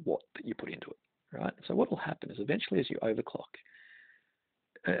every watt that you put into it, right? So what will happen is eventually as you overclock,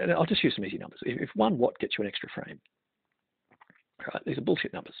 and I'll just use some easy numbers. If 1 watt gets you an extra frame, right, these are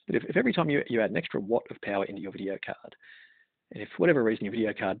bullshit numbers, but if every time you add an extra watt of power into your video card, and if for whatever reason your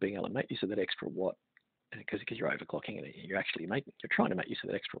video card being able to make use of that extra watt, because you're overclocking it, you're trying to make use of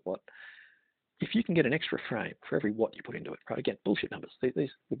that extra watt, if you can get an extra frame for every watt you put into it, right, again, bullshit numbers,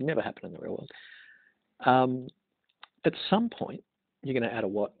 these would never happen in the real world. At some point, you're going to add a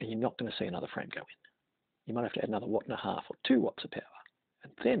watt and you're not going to see another frame go in. You might have to add another 1.5 watts or 2 watts of power,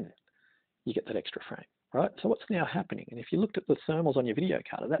 and then you get that extra frame, right? So what's now happening, and if you looked at the thermals on your video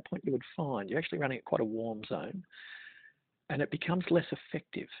card, at that point you would find you're actually running at quite a warm zone, and it becomes less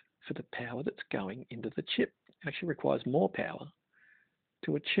effective for the power that's going into the chip. It actually requires more power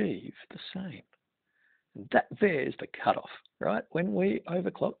to achieve the same. And that there's the cutoff, right? When we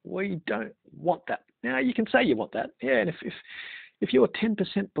overclock, we don't want that. Now you can say you want that, yeah. And if you're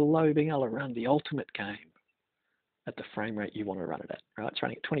 10% below being able to run the ultimate game at the frame rate you want to run it at, right? It's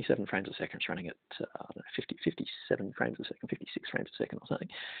running at 27 frames a second. It's running at 57 frames a second, 56 frames a second or something.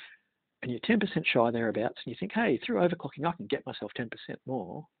 And you're 10% shy thereabouts, and you think, hey, through overclocking, I can get myself 10%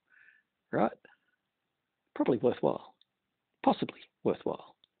 more, right? Probably worthwhile, possibly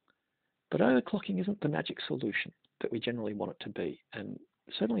worthwhile. But overclocking isn't the magic solution that we generally want it to be. And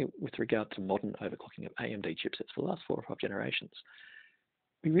certainly with regard to modern overclocking of AMD chipsets for the last 4 or 5 generations,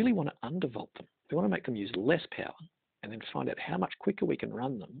 we really want to undervolt them. We want to make them use less power and then find out how much quicker we can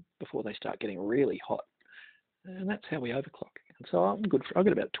run them before they start getting really hot. And that's how we overclock. And so I'm good I've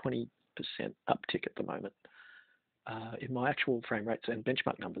got about 20% uptick at the moment in my actual frame rates and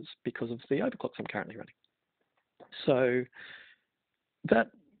benchmark numbers because of the overclocks I'm currently running. So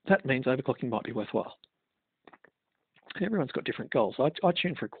that means overclocking might be worthwhile. Everyone's got different goals. I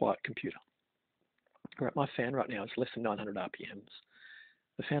tune for a quiet computer. All right, my fan right now is less than 900 RPMs.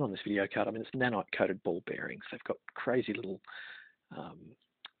 The fan on this video card, I mean, it's nanite-coated ball bearings. They've got crazy little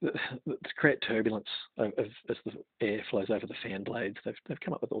to create turbulence as the air flows over the fan blades. They've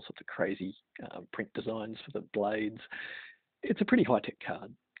come up with all sorts of crazy print designs for the blades. It's a pretty high-tech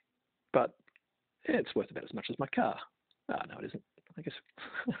card, but yeah, it's worth about as much as my car. Oh, no, it isn't. I guess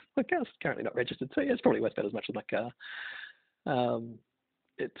my car's currently not registered, so yeah, it's probably worth about as much as my car.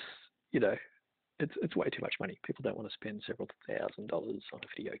 It's, you know, it's way too much money. People don't want to spend several $1,000s on a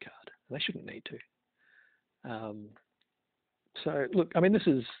video card, and they shouldn't need to. So look, I mean, this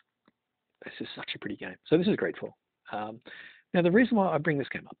is such a pretty game. So this is Greedfall. Now the reason why I bring this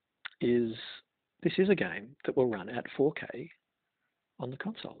game up is this is a game that will run at 4K on the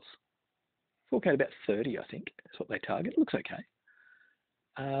consoles. 4K at about 30, I think, is what they target. It looks okay.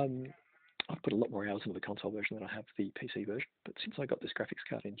 I've put a lot more hours into the console version than I have the PC version, but since I got this graphics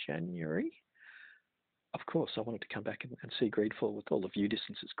card in January, of course, I wanted to come back and see Greedfall with all the view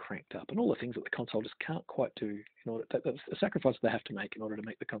distances cranked up and all the things that the console just can't quite do in order. That's a sacrifice they have to make in order to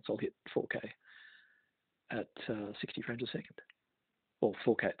make the console hit 4K at 60 frames a second, or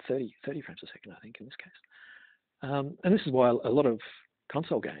 4K at 30 frames a second, I think, in this case. And this is why a lot of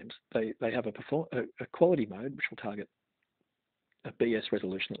console games, they have a quality mode which will target a BS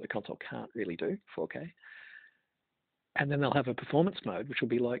resolution that the console can't really do, 4K. And then they'll have a performance mode, which will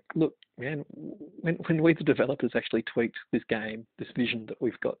be like, look, man, when we the developers actually tweaked this game, this vision that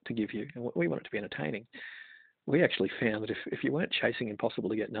we've got to give you, and we want it to be entertaining, we actually found that if you weren't chasing impossible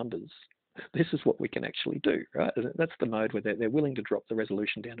to get numbers, this is what we can actually do, right? That's the mode where they're willing to drop the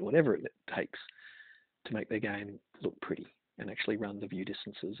resolution down to whatever it takes to make their game look pretty and actually run the view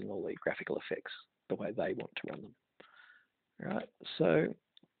distances and all the graphical effects the way they want to run them. Right, so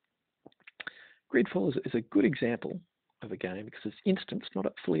Greedfall is a good example of a game because it's instant, it's not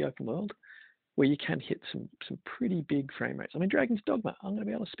a fully open world, where you can hit some pretty big frame rates. I mean, Dragon's Dogma, I'm going to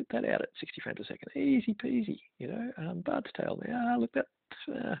be able to spit that out at 60 frames a second, easy peasy, you know. Bard's Tale, look, that's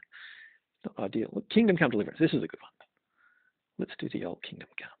not ideal. Look, Kingdom Come Deliverance, this is a good one. Let's do the old Kingdom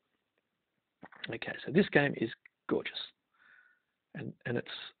Come. Okay, so this game is gorgeous, and it's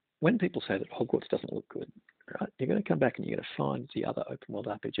when people say that Hogwarts doesn't look good, right, you're going to come back and you're going to find the other open world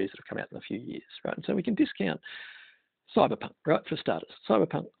RPGs that have come out in a few years, right? And so we can discount Cyberpunk, right, for starters.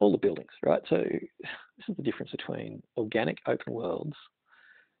 Cyberpunk, all the buildings, right? So this is the difference between organic open worlds.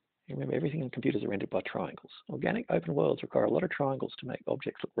 You remember, everything in computers are rendered by triangles. Organic open worlds require a lot of triangles to make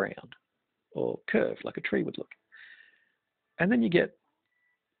objects look round or curved, like a tree would look. And then you get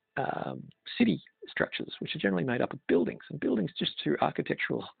city structures, which are generally made up of buildings, and buildings just through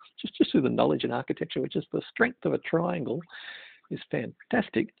architectural, just through the knowledge in architecture, which is the strength of a triangle, is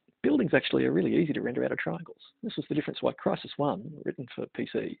fantastic. Buildings actually are really easy to render out of triangles. This was the difference why Crisis 1, written for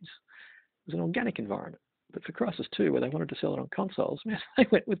PCs, was an organic environment. But for Crisis 2, where they wanted to sell it on consoles, man, they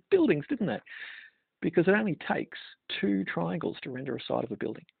went with buildings, didn't they? Because it only takes 2 triangles to render a side of a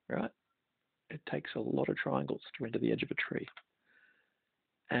building, right? It takes a lot of triangles to render the edge of a tree.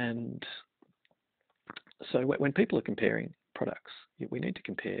 And so when people are comparing products, we need to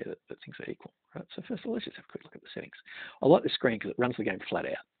compare that things are equal, right? So first of all, let's just have a quick look at the settings. I like this screen because it runs the game flat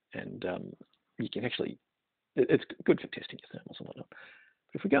out, and you can actually, it's good for testing your thermals and whatnot.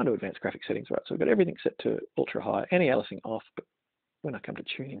 But if we go into advanced graphic settings, right, so we've got everything set to ultra high, anti-aliasing off, but when I come to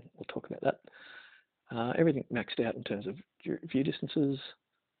tuning, we'll talk about that. Everything maxed out in terms of view distances.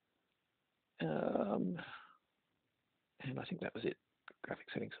 And I think that was it. Graphic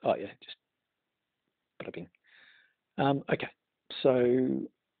settings. Oh yeah, just bada bing. Okay, so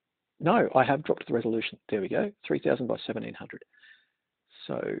no, I have dropped the resolution. There we go, 3000 by 1700.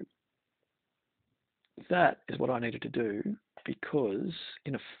 So that is what I needed to do, because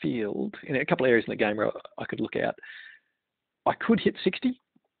in a field, in a couple of areas in the game where I could look out, I could hit 60,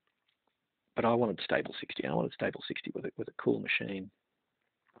 but I wanted stable 60. I wanted stable 60 with a cool machine.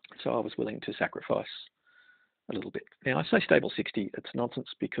 So I was willing to sacrifice a little bit. Now I say stable 60, it's nonsense,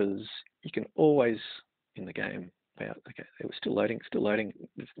 because you can always in the game, okay, it was still loading,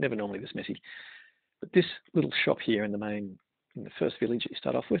 it's never normally this messy, but this little shop here in the first village that you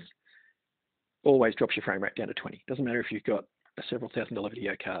start off with, always drops your frame rate down to 20. Doesn't matter if you've got a several $1,000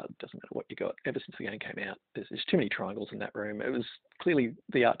 video card, doesn't matter what you got. Ever since the game came out, there's too many triangles in that room. It was clearly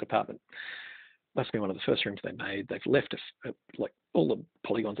the art department must have been one of the first rooms they made. They've left like all the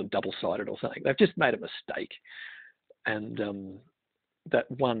polygons are double-sided or something. They've just made a mistake. And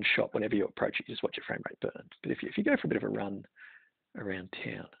that one shot, whenever you approach it, you just watch your frame rate burn. But if you go for a bit of a run around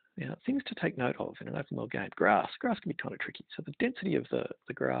town, now things to take note of in an open world game. Grass can be kind of tricky. So the density of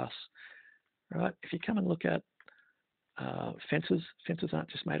the grass, right? If you come and look at fences aren't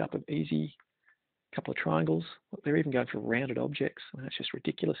just made up of easy couple of triangles. They're even going for rounded objects. I mean, that's just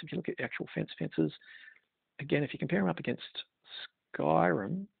ridiculous. If you look at the actual fences, again, if you compare them up against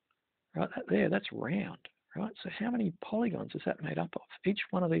Skyrim, right, that's round, right? So how many polygons is that made up of? Each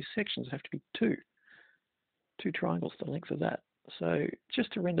one of these sections have to be two triangles the length of that. So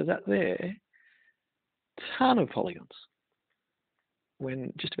just to render that there, ton of polygons.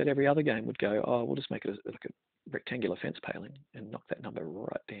 When just about every other game would go, oh, we'll just make it like a rectangular fence paling and knock that number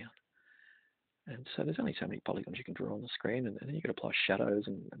right down. And so there's only so many polygons you can draw on the screen, and then you can apply shadows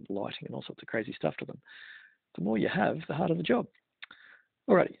and lighting and all sorts of crazy stuff to them. The more you have, the harder the job.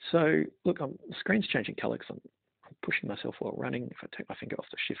 Alrighty, so look, the screen's changing colour because I'm pushing myself while running. If I take my finger off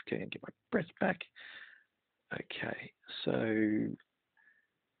the shift key and get my breath back. Okay, so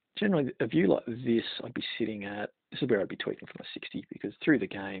generally a view like this, I'd be sitting at, this is where I'd be tweaking from a 60, because through the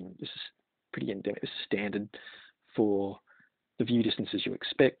game, this is pretty endemic, this is standard for the view distances you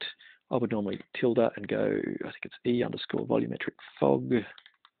expect. I would normally tilde and go, I think it's E_volumetric fog.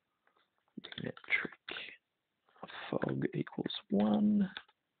 Metric fog equals 1.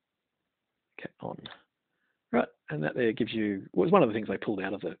 Okay, on. Right, and that there gives you, was one of the things I pulled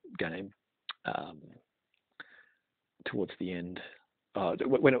out of the game towards the end.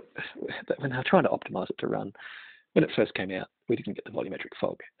 When they're trying to optimize it to run, when it first came out, we didn't get the volumetric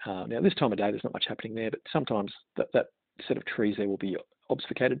fog. Now, this time of day, there's not much happening there, but sometimes that set of trees there will be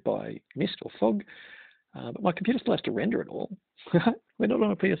obfuscated by mist or fog. But my computer still has to render it all. We're not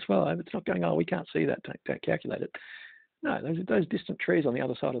on a PS5. It's not going, oh, we can't see that, don't calculate it. No, those distant trees on the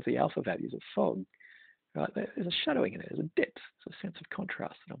other side of the alpha values of fog, right? There's a shadowing in it, there's a depth, there's a sense of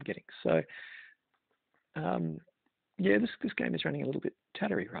contrast that I'm getting. So, yeah, this game is running a little bit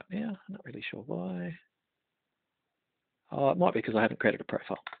tattery right now. I'm not really sure why. Oh, it might be because I haven't created a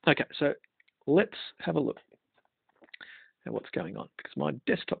profile. Okay, so let's have a look at what's going on, because my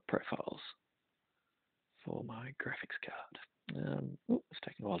desktop profiles for my graphics card. It's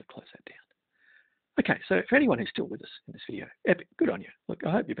taking a while to close that down. Okay, so for anyone who's still with us in this video, epic, good on you. Look, I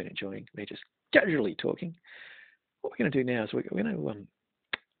hope you've been enjoying me just casually talking. What we're going to do now is we're going to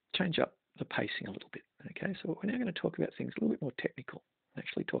change up the pacing a little bit. Okay, so we're now going to talk about things a little bit more technical,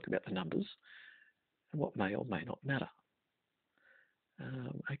 actually talk about the numbers and what may or may not matter.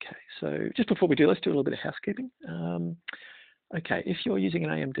 Okay, so just before we do, let's do a little bit of housekeeping. Okay, if you're using an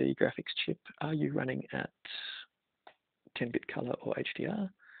AMD graphics chip, are you running at 10-bit color or HDR?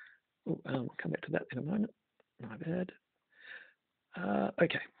 We'll come back to that in a moment. My bad.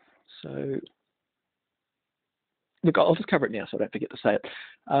 Okay, so look, I'll just cover it now so I don't forget to say it.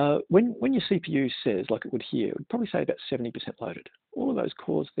 When your CPU says, like it would here, it would probably say about 70% loaded. All of those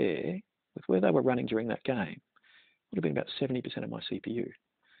cores there, with where they were running during that game, would have been about 70% of my CPU.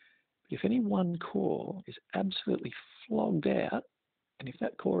 But if any one core is absolutely flogged out, and if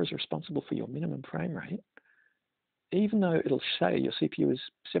that core is responsible for your minimum frame rate, even though it'll say your CPU is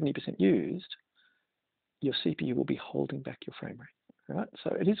 70% used, your CPU will be holding back your frame rate, right?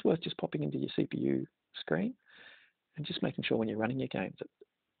 So it is worth just popping into your CPU screen and just making sure when you're running your games that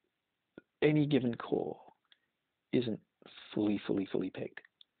any given core isn't fully pegged.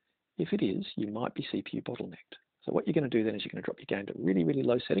 If it is, you might be CPU bottlenecked. So what you're going to do then is you're going to drop your game to really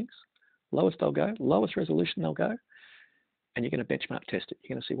low settings, lowest they'll go, lowest resolution they'll go, and you're going to benchmark test it.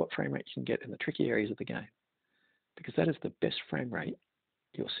 You're going to see what frame rate you can get in the tricky areas of the game, because that is the best frame rate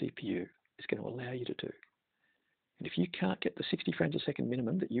your CPU is going to allow you to do. And if you can't get the 60 frames a second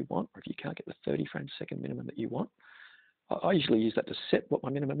minimum that you want, or if you can't get the 30 frames a second minimum that you want, I usually use that to set what my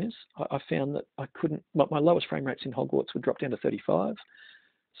minimum is. I found that I couldn't, my lowest frame rates in Hogwarts would drop down to 35.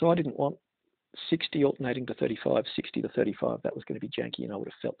 So I didn't want 60 alternating to 35, 60 to 35. That was going to be janky, and I would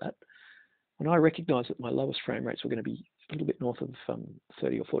have felt that. When I recognised that my lowest frame rates were going to be a little bit north of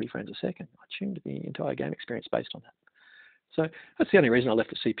 30 or 40 frames a second, I tuned the entire game experience based on that. So that's the only reason I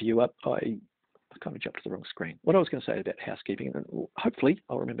left the CPU up. I kind of jumped to the wrong screen. What I was going to say about housekeeping, and hopefully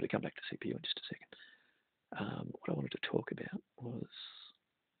I'll remember to come back to CPU in just a second. What I wanted to talk about was,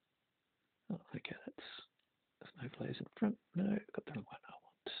 oh, okay, there's no flares in front. No, I've got the wrong one.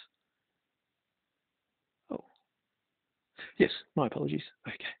 Oh, yes, my apologies.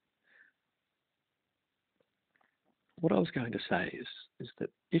 Okay. What I was going to say is that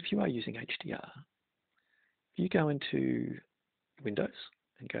if you are using HDR, if you go into Windows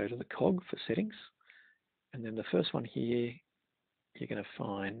and go to the cog for settings. And then the first one here, you're going to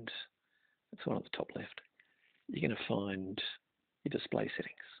find, that's one at the top left, you're going to find your display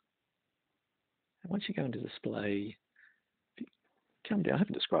settings. And once you go into display, come down, I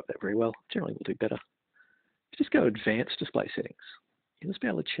haven't described that very well, generally we'll do better. Just go advanced display settings. You'll just be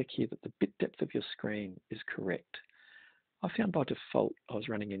able to check here that the bit depth of your screen is correct. I found by default I was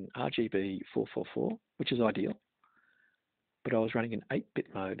running in RGB 444, which is ideal, but I was running in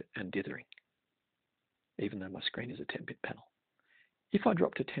 8-bit mode and dithering, even though my screen is a 10-bit panel. If I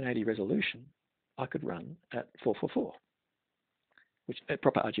dropped to 1080 resolution, I could run at 444, which at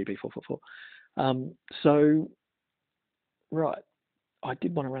proper RGB 444. Right, I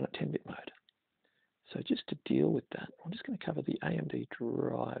did want to run at 10-bit mode. So just to deal with that, I'm just going to cover the AMD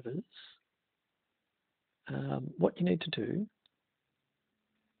drivers. What you need to do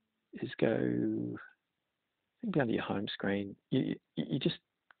is go down to your home screen. You just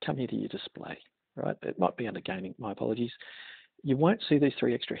come here to your display, right? It might be under gaming, my apologies. You won't see these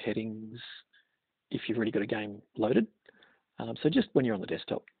 3 extra headings if you've already got a game loaded. So just when you're on the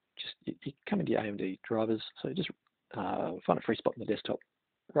desktop, you come into your AMD drivers. So just find a free spot on the desktop,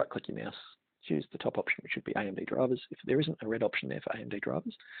 right-click your mouse, choose the top option, which should be AMD drivers. If there isn't a red option there for AMD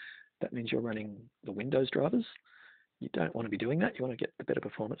drivers, that means you're running the Windows drivers. You don't want to be doing that. You want to get the better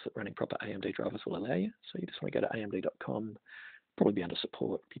performance that running proper AMD drivers will allow you. So you just want to go to amd.com, probably be under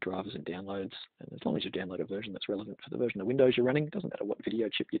support, be drivers and downloads. And as long as you download a version that's relevant for the version of Windows you're running, it doesn't matter what video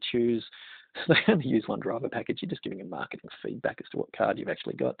chip you choose. They only use one driver package. You're just giving them marketing feedback as to what card you've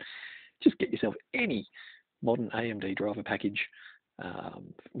actually got. Just get yourself any modern AMD driver package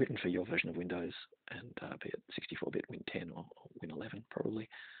written for your version of Windows, and be it 64-bit Win 10 or Win 11 probably,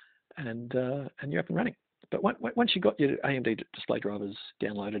 and you're up and running. But once you've got your AMD display drivers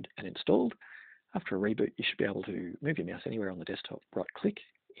downloaded and installed, after a reboot, you should be able to move your mouse anywhere on the desktop, right-click.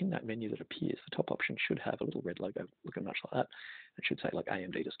 In that menu that appears, the top option should have a little red logo looking much like that. It should say like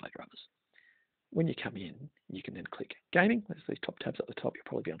AMD display drivers. When you come in, you can then click Gaming. There's these top tabs at the top. You'll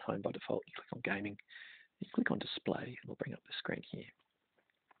probably be on Home by default. You click on Gaming. You click on Display, and it'll bring up the screen here.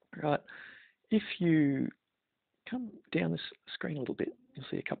 Right. If you come down this screen a little bit, you'll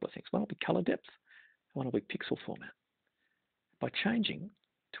see a couple of things. One will be color depth, and one will be pixel format. By changing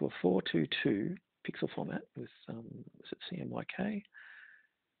to a 422 pixel format with, is it CMYK?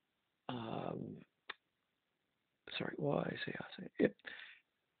 Sorry, YCRC. Yep.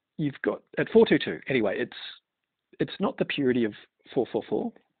 You've got at 422. Anyway, it's not the purity of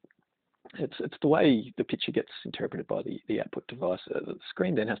 444. It's the way the picture gets interpreted by the output device. The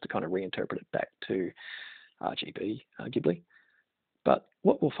screen then has to kind of reinterpret it back to RGB, arguably. But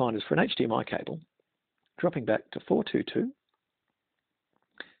what we'll find is for an HDMI cable, dropping back to 422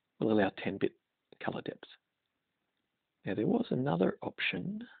 will allow 10-bit color depth. Now there was another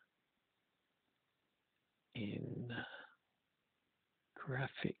option in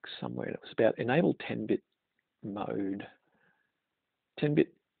graphics somewhere. It was about enable 10-bit mode,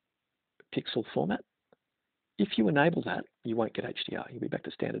 10-bit pixel format. If you enable that, you won't get HDR. You'll be back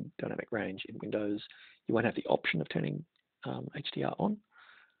to standard dynamic range in Windows. You won't have the option of turning HDR on.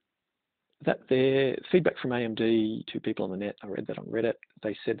 That there, feedback from AMD to people on the net, I read that on Reddit,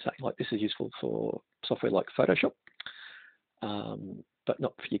 they said something like this is useful for software like Photoshop, but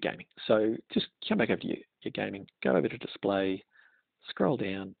not for your gaming. So just come back over to your gaming, go over to display, scroll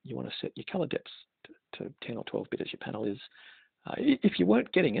down, you want to set your color depths to 10 or 12 bit as your panel is. If you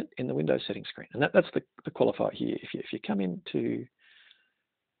weren't getting it in the Windows settings screen, and that's the qualifier here. If you come into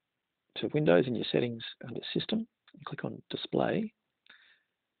Windows in your settings under System, you click on Display,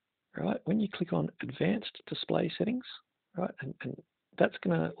 right? When you click on Advanced Display Settings, right, and that's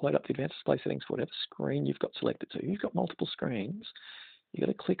going to load up the Advanced Display Settings for whatever screen you've got selected. So if you've got multiple screens, you've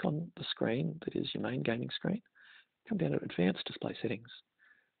got to click on the screen that is your main gaming screen, come down to Advanced Display Settings,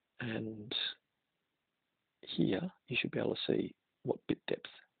 and here you should be able to see what bit depth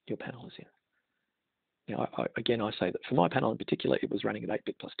your panel is in. Now, again, I say that for my panel in particular, it was running at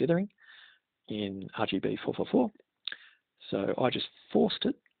 8-bit plus dithering in RGB 444. So I just forced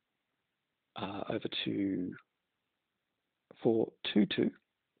it over to 422,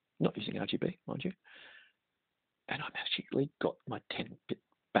 not using RGB, mind you, and I've actually got my 10-bit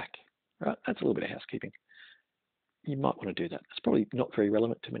back. Right, that's a little bit of housekeeping. You might want to do that. It's probably not very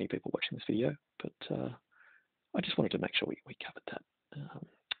relevant to many people watching this video, but I just wanted to make sure we covered that.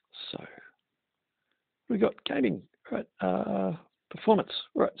 So we got gaming, right? Performance,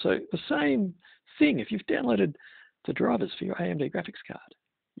 right? So the same thing. If you've downloaded the drivers for your AMD graphics card,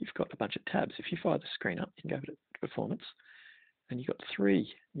 you've got a bunch of tabs. If you fire the screen up, you can go over to performance, and you've got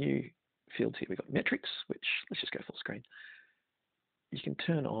 3 new fields here. We've got metrics, which let's just go full screen. you can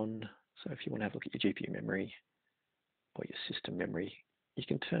turn on, so if you want to have a look at your GPU memory or your system memory, you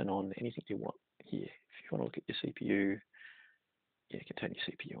can turn on anything you want here. If you want to look at your CPU, you can turn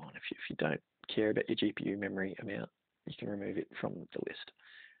your CPU on. If you don't care about your GPU memory amount, you can remove it from the list.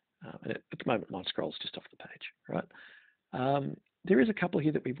 And at the moment, mine scrolls just off the page, right? There is a couple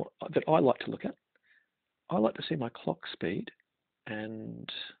here that I like to look at. I like to see my clock speed and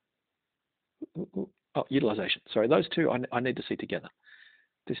utilization. Sorry, those two I need to see together.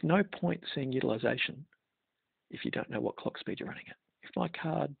 There's no point seeing utilization if you don't know what clock speed you're running at. If my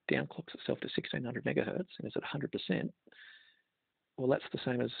card downclocks itself to 1600 megahertz and is at 100%, well, that's the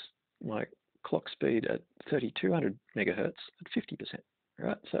same as my clock speed at 3200 megahertz at 50%,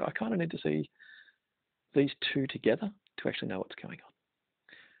 right? So I kind of need to see these two together to actually know what's going on.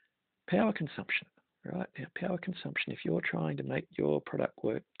 Power consumption, right? Now, power consumption, if you're trying to make your product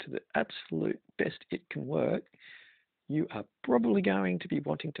work to the absolute best it can work, you are probably going to be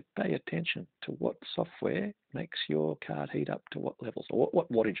wanting to pay attention to what software makes your card heat up to what levels, or what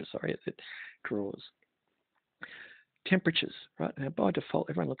wattage, sorry, it draws. Temperatures, right? Now, by default,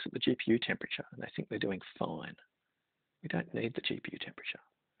 everyone looks at the GPU temperature and they think they're doing fine. We don't need the GPU temperature,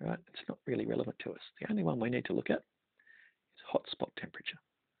 right? It's not really relevant to us. The only one we need to look at is hotspot temperature.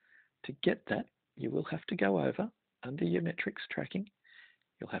 To get that, you will have to go over under your metrics tracking.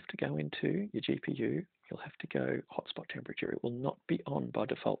 You'll have to go into your GPU. You'll have to go hotspot temperature. It will not be on by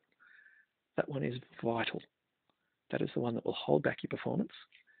default. That one is vital. That is the one that will hold back your performance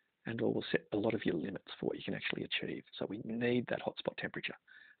and will set a lot of your limits for what you can actually achieve. So we need that hotspot temperature.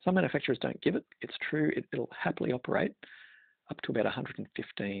 Some manufacturers don't give it. It's true, it'll happily operate up to about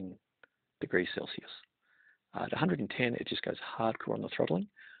 115 degrees Celsius. At 110, it just goes hardcore on the throttling.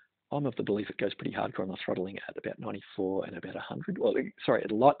 I'm of the belief it goes pretty hardcore on the throttling at about 94 and about 100. Well, sorry,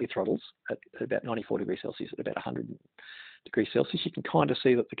 it lightly throttles at about 94 degrees Celsius at about 100 degrees Celsius. You can kind of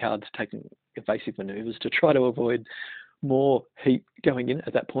see that the card's taking evasive maneuvers to try to avoid more heat going in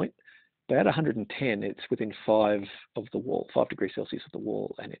at that point. But at 110, it's within 5 degrees Celsius of the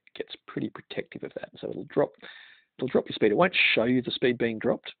wall, and it gets pretty protective of that. So it'll drop your speed. It won't show you the speed being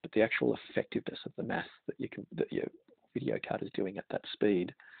dropped, but the actual effectiveness of the math that your video card is doing at that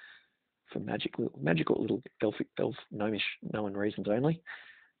speed, for magical little elf gnomish known reasons only,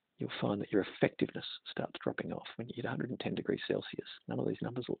 you'll find that your effectiveness starts dropping off when you hit 110 degrees Celsius. None of these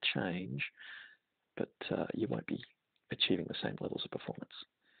numbers will change, but you won't be achieving the same levels of performance.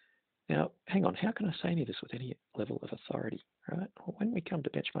 Now, hang on, how can I say any of this with any level of authority, right? Well, when we come to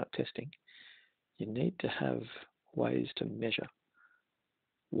benchmark testing, you need to have ways to measure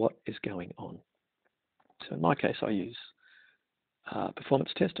what is going on. So in my case, I use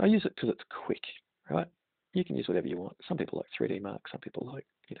performance test. I use it because it's quick, right? You can use whatever you want. Some people like 3D Mark, some people like,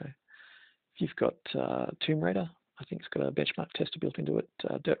 if you've got Tomb Raider, I think it's got a benchmark tester built into it.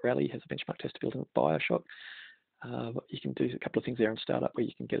 Dirt Rally has a benchmark tester built into it. Bioshock. You can do a couple of things there in Startup where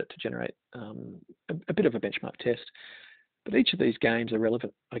you can get it to generate a bit of a benchmark test. But each of these games are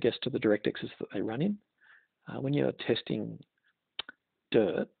relevant, I guess, to the DirectXs that they run in. When you're testing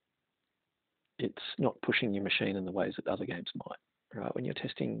Dirt, it's not pushing your machine in the ways that other games might. Right? When you're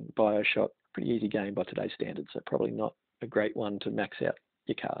testing Bioshock, pretty easy game by today's standards, so probably not a great one to max out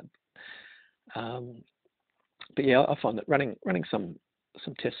your card. But yeah, I find that running some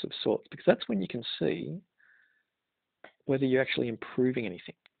tests of sorts, because that's when you can see whether you're actually improving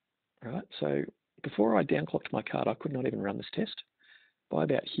anything, right? So before I downclocked my card, I could not even run this test. By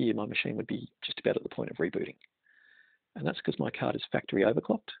about here, my machine would be just about at the point of rebooting. And that's because my card is factory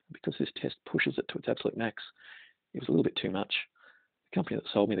overclocked. Because this test pushes it to its absolute max, it was a little bit too much. The company that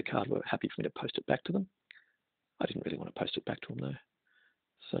sold me the card were happy for me to post it back to them. I didn't really want to post it back to them though.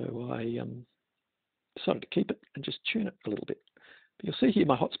 So I decided to keep it and just tune it a little bit. But you'll see here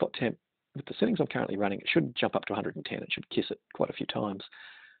my hotspot temp, with the settings I'm currently running, it should jump up to 110. It should kiss it quite a few times.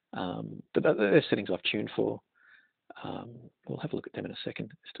 But they're settings I've tuned for. We'll have a look at them in a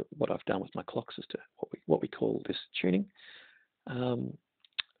second as to what I've done with my clocks as to what we call this tuning.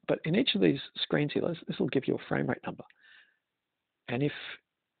 But in each of these screens here, this will give you a frame rate number. And if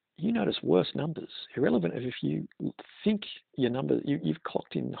you notice worse numbers, irrelevant of if you think your number, you've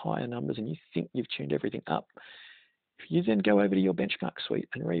clocked in higher numbers and you think you've tuned everything up, if you then go over to your benchmark suite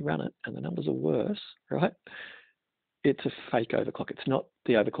and rerun it and the numbers are worse, right, it's a fake overclock. It's not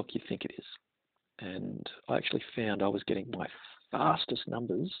the overclock you think it is. And I actually found I was getting my fastest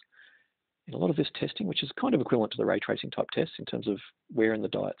numbers in a lot of this testing, which is kind of equivalent to the ray tracing type tests in terms of where in the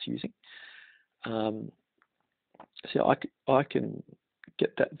die it's using. So I can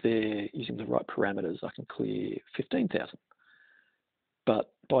get that there using the right parameters. I can clear 15,000,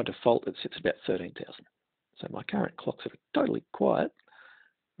 but by default it sits about 13,000. So my current clocks are totally quiet.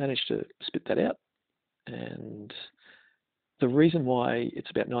 Managed to spit that out, and the reason why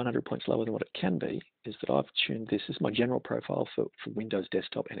it's about 900 points lower than what it can be is that I've tuned this. This is my general profile for Windows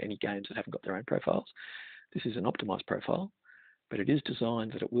Desktop and any games that haven't got their own profiles. This is an optimized profile, but it is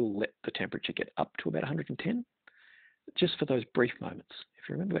designed that it will let the temperature get up to about 110, just for those brief moments. If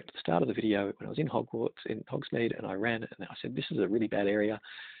you remember back to the start of the video, when I was in Hogwarts, in Hogsmeade, and I ran and I said, this is a really bad area,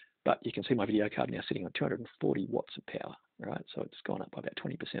 but you can see my video card now sitting on 240 watts of power, right? So it's gone up by about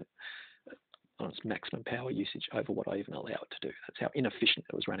 20% on its maximum power usage over what I even allow it to do. That's how inefficient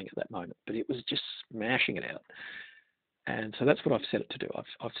it was running at that moment, but it was just smashing it out. And so that's what I've set it to do.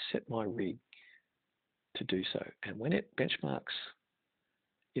 I've set my rig to do so. And when it benchmarks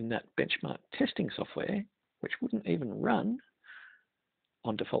in that benchmark testing software, which wouldn't even run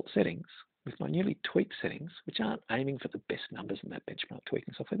on default settings, with my newly tweaked settings, which aren't aiming for the best numbers in that benchmark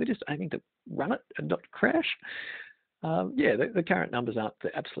tweaking software, they're just aiming to run it and not crash. Yeah, the current numbers aren't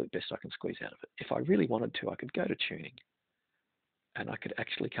the absolute best I can squeeze out of it. If I really wanted to, I could go to tuning and I could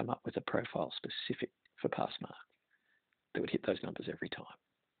actually come up with a profile specific for passmark that would hit those numbers every time.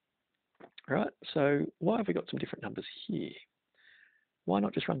 All right, so why have we got some different numbers here? Why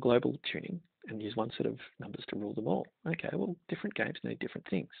not just run global tuning and use one set of numbers to rule them all? Okay, well, different games need different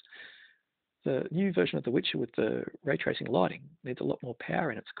things. The new version of The Witcher with the ray tracing lighting needs a lot more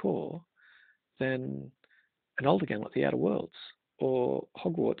power in its core than an older game like The Outer Worlds, or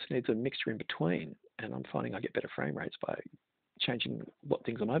Hogwarts needs a mixture in between, and I'm finding I get better frame rates by changing what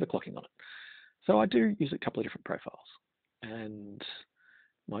things I'm overclocking on it. So I do use a couple of different profiles, and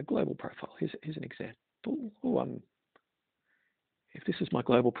my global profile, here's an example. If this is my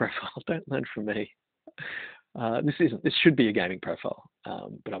global profile, don't learn from me. This should be a gaming profile,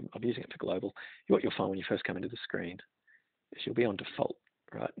 but I'm using it for global. What you'll find when you first come into the screen is you'll be on default,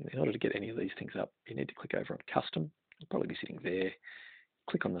 right? And in order to get any of these things up, you need to click over on custom. It'll probably be sitting there.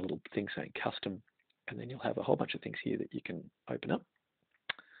 Click on the little thing saying custom, and then you'll have a whole bunch of things here that you can open up.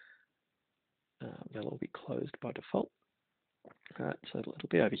 They'll all be closed by default. All right, so it'll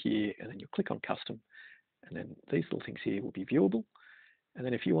be over here, and then you'll click on custom, and then these little things here will be viewable. And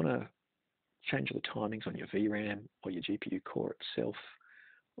then if you want to change the timings on your VRAM or your GPU core itself,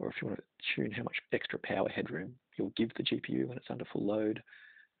 or if you want to tune how much extra power headroom you'll give the GPU when it's under full load,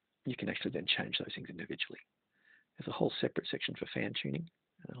 you can actually then change those things individually. There's a whole separate section for fan tuning,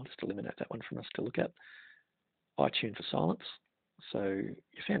 and I'll just eliminate that one from us to look at. I tune for silence, so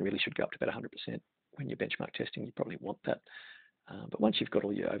your fan really should go up to about 100%. When you're benchmark testing, you probably want that. But once you've got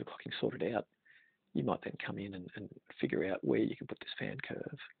all your overclocking sorted out, you might then come in and figure out where you can put this fan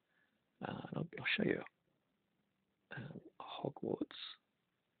curve. And I'll show you Hogwarts.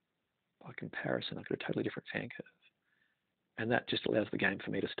 By comparison, I've got a totally different fan curve. And that just allows the game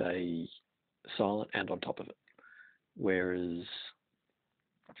for me to stay silent and on top of it. Whereas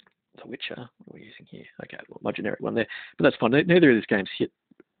The Witcher, what are we using here? Okay, well, my generic one there. But that's fine. Neither of these games hit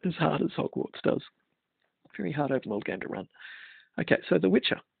as hard as Hogwarts does. Very hard open world game to run. Okay, so The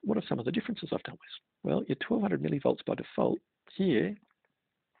Witcher, what are some of the differences I've done with? Well, your 1200 millivolts by default here,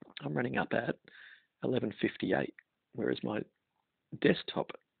 I'm running up at 1158, whereas my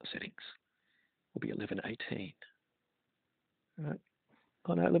desktop settings will be 1118. Right.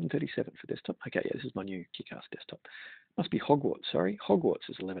 Oh no, 1137 for desktop. Okay, yeah, this is my new Kick-Ass desktop. Must be Hogwarts, sorry. Hogwarts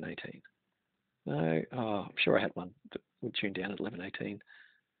is 1118. No, I'm sure I had one that would tune down at 1118.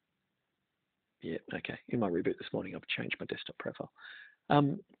 Yeah, okay. In my reboot this morning, I've changed my desktop profile.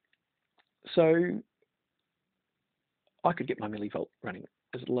 So I could get my millivolt running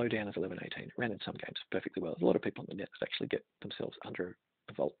as low down as 1118. It ran in some games perfectly well. There's a lot of people on the net that actually get themselves under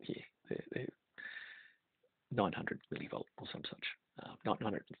a volt here. They're 900 millivolt or some such,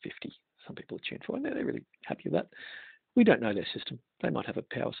 950. Some people are tuned for, and they're really happy with that. We don't know their system. They might have a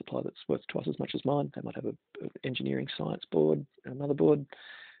power supply that's worth twice as much as mine. They might have an engineering science board, a motherboard,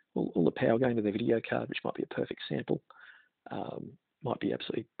 all the power going to their video card, which might be a perfect sample, might be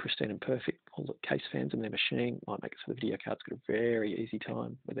absolutely pristine and perfect. All the case fans in their machine might make it so the video card's got a very easy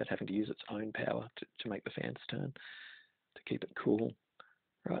time without having to use its own power to make the fans turn, to keep it cool.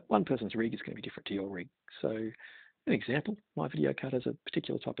 Right, one person's rig is going to be different to your rig. So, an example, my video card has a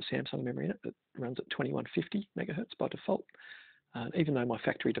particular type of Samsung memory in it that runs at 2150 megahertz by default. Even though my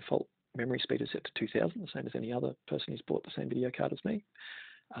factory default memory speed is set to 2000, the same as any other person who's bought the same video card as me,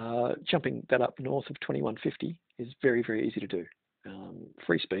 jumping that up north of 2150 is very, very easy to do.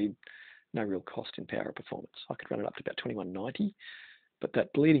 Free speed, no real cost in power or performance. I could run it up to about 2190, but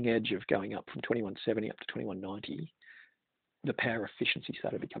that bleeding edge of going up from 2170 up to 2190, the power efficiency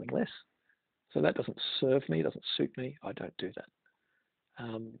started becoming less. So that doesn't serve me, doesn't suit me. I don't do that.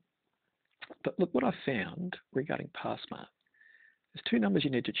 But look, what I found regarding pass mark, there's two numbers you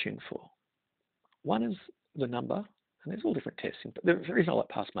need to tune for. One is the number, and there's all different tests. But the reason I like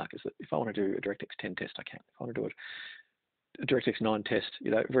pass mark is that if I want to do a DirectX 10 test, I can. If I want to do a DirectX 9 test,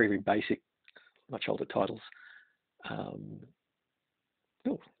 very, very basic, much older titles. Oh,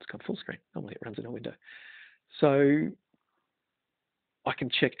 it's gone full screen. Normally it runs in a window. So I can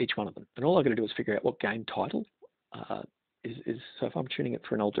check each one of them. And all I've got to do is figure out what game title is. So if I'm tuning it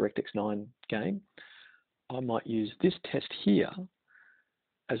for an old DirectX 9 game, I might use this test here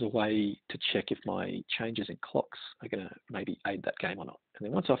as a way to check if my changes in clocks are going to maybe aid that game or not. And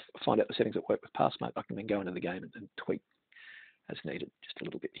then once I find out the settings that work with pass mark, I can then go into the game and tweak as needed, just a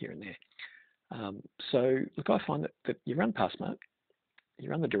little bit here and there. So look, I find that you run pass mark, you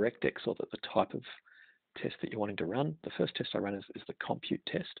run the DirectX or the type of test that you're wanting to run. The first test I run is the compute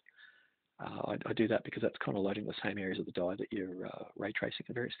test. I do that because that's kind of loading the same areas of the die that your ray tracing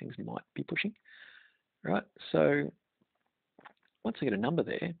and various things might be pushing. Right, so once I get a number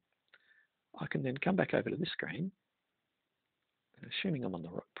there, I can then come back over to this screen, and assuming I'm on the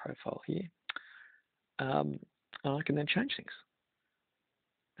right profile here, and I can then change things.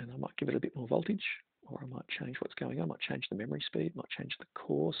 And I might give it a bit more voltage, or I might change what's going on. I might change the memory speed, might change the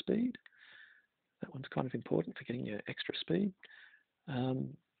core speed. That one's kind of important for getting your extra speed.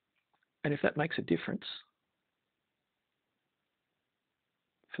 And if that makes a difference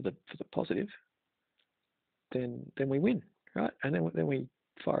for the positive, then we win, right? And then we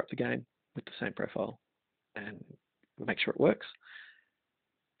fire up the game with the same profile and we make sure it works.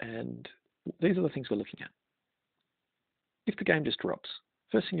 And these are the things we're looking at. If the game just drops,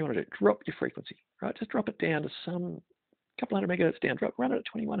 first thing you want to do, drop your frequency, right? Just drop it down to some couple hundred megahertz down, run it at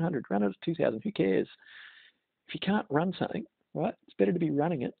 2100, run it at 2000, who cares? If you can't run something, right, it's better to be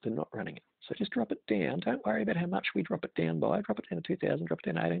running it than not running it. So just drop it down. Don't worry about how much we drop it down by. Drop it down to 2000, drop it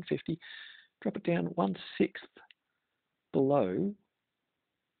down to 1850, drop it down 1/6 below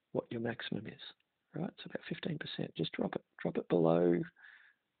what your maximum is, right? So about 15%. Just drop it below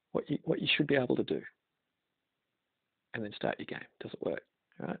what you should be able to do, and then start your game. Does it work?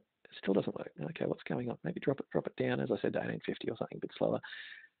 Right? It still doesn't work. Okay, what's going on? Maybe drop it down, as I said, to 1850 or something a bit slower.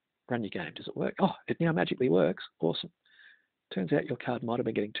 Run your game. Does it work? Oh, it now magically works. Awesome. Turns out your card might have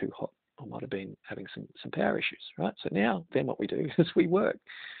been getting too hot, or might have been having some power issues, right? So now, then what we do is we work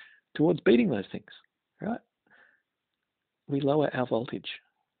towards beating those things, right? We lower our voltage.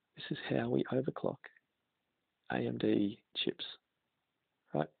 This is how we overclock AMD chips,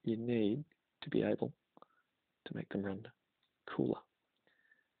 right? You need to be able to make them run cooler.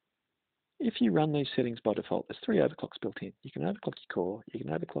 If you run these settings by default, there's 3 overclocks built in. You can overclock your core, you can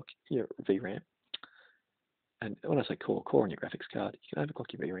overclock your VRAM, and when I say core on your graphics card, you can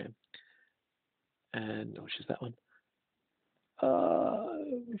overclock your VRAM, and which is that one.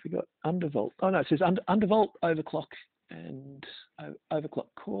 If we got undervolt, oh no, it says undervolt overclock and overclock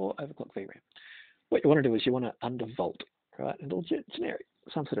core, overclock VRAM. What you want to do is you want to undervolt, right? And it'll generate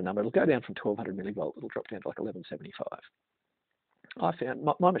some sort of number. It'll go down from 1200 millivolt. It'll drop down to like 1175. I found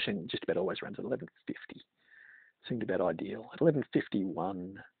my machine just about always runs at 1150. Seemed about ideal. At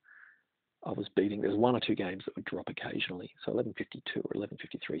 1151, I was beating. There's 1 or 2 games that would drop occasionally. So 1152 or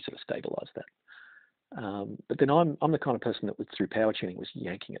 1153 sort of stabilised that. But then I'm the kind of person that through power tuning was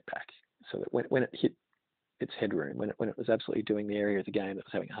yanking it back, so that when it hit its headroom, when it was absolutely doing the area of the game that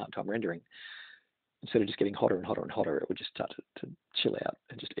was having a hard time rendering, instead of just getting hotter and hotter and hotter, it would just start to chill out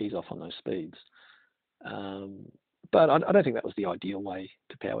and just ease off on those speeds. But I don't think that was the ideal way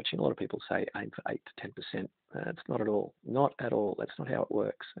to power tune. A lot of people say aim for 8 to 10%. That's not at all. Not at all. That's not how it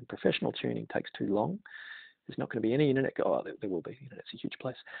works. And professional tuning takes too long. There's not going to be any internet guide. Oh, there will be. Internet's a huge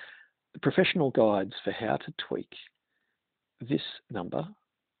place. The professional guides for how to tweak this number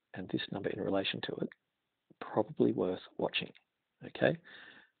and this number in relation to it, probably worth watching. Okay.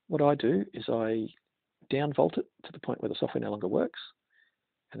 What I do is I downvolt it to the point where the software no longer works,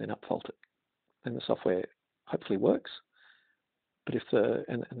 and then upvolt it. Then the software hopefully works. But if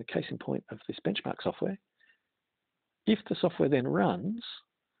and the case in point of this benchmark software, if the software then runs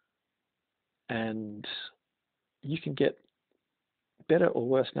and you can get better or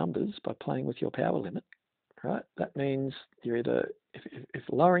worse numbers by playing with your power limit, right? That means you're either, if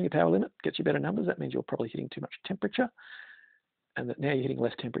lowering your power limit gets you better numbers, that means you're probably hitting too much temperature, and that now you're hitting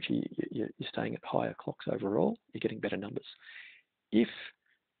less temperature, you're staying at higher clocks overall, you're getting better numbers. If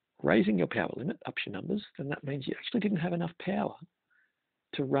raising your power limit ups your numbers, then that means you actually didn't have enough power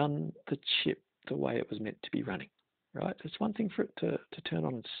to run the chip the way it was meant to be running, right? It's one thing for it to turn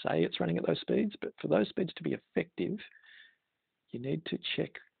on and say it's running at those speeds, but for those speeds to be effective, you need to check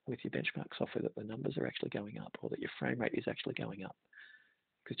with your benchmark software that the numbers are actually going up, or that your frame rate is actually going up.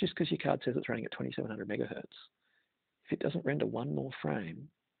 Because just because your card says it's running at 2700 megahertz, if it doesn't render one more frame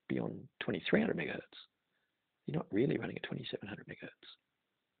beyond 2300 megahertz, you're not really running at 2700 megahertz.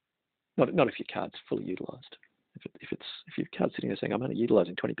 Not if your card's fully utilized. If your card's sitting there saying I'm only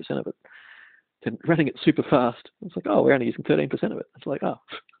utilizing 20% of it, then running it super fast, it's like, oh, we're only using 13% of it. It's like, oh,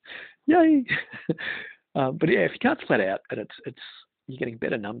 yay. But yeah, if your card's flat out and you're getting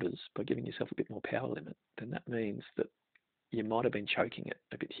better numbers by giving yourself a bit more power limit, then that means that you might have been choking it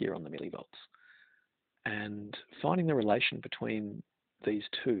a bit here on the millivolts. And finding the relation between these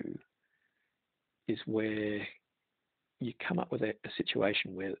two is where you come up with a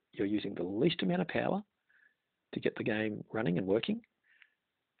situation where you're using the least amount of power to get the game running and working.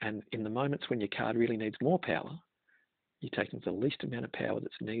 And in the moments when your card really needs more power, you're taking the least amount of power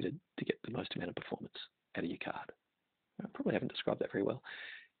that's needed to get the most amount of performance out of your card. I probably haven't described that very well.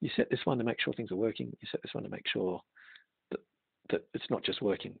 You set this one to make sure things are working. You set this one to make sure that it's not just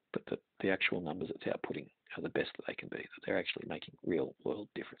working, but that the actual numbers it's outputting are the best that they can be, that they're actually making real world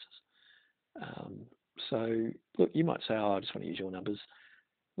differences. So look, you might say, oh, I just want to use your numbers.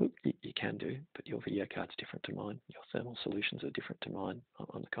 Look, you can do, but your video card's different to mine. Your thermal solutions are different to mine.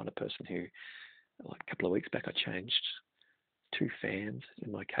 I'm the kind of person who, like a couple of weeks back, I changed 2 fans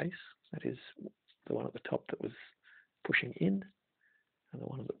in my case. That is the one at the top that was pushing in, and the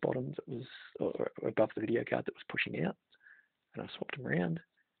one at the bottom that was, or above the video card that was pushing out. And I swapped them around,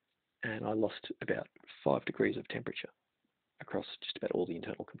 and I lost about 5 degrees of temperature across just about all the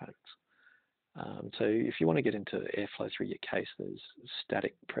internal components. So if you want to get into airflow through your case, there's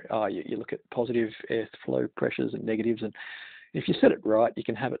static, you look at positive airflow pressures and negatives, and if you set it right, you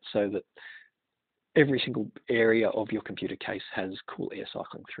can have it so that every single area of your computer case has cool air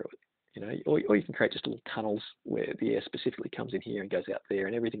cycling through it. You know, or you can create just little tunnels where the air specifically comes in here and goes out there,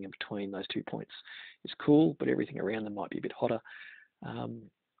 and everything in between those 2 points is cool, but everything around them might be a bit hotter.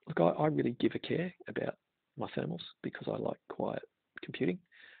 Look, I really give a care about my thermals because I like quiet computing,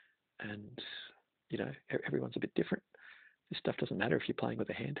 and you know, everyone's a bit different. This stuff doesn't matter if you're playing with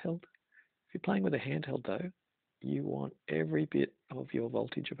a handheld. If you're playing with a handheld though, you want every bit of your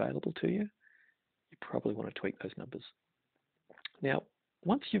voltage available to you. You probably want to tweak those numbers. Now,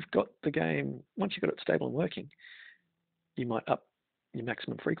 once you've got the game, once you've got it stable and working, you might up your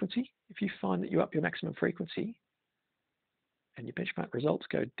maximum frequency. If you find that you up your maximum frequency and your benchmark results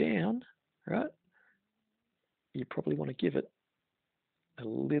go down, right, you probably want to give it a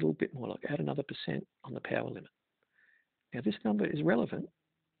little bit more, like add another % on the power limit. Now, this number is relevant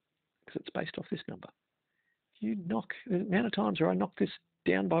because it's based off this number. You knock the amount of times where I knock this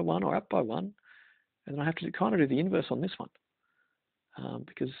down by 1 or up by 1, and then I have to kind of do the inverse on this one.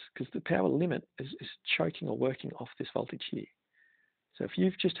 Because the power limit is choking or working off this voltage here. So if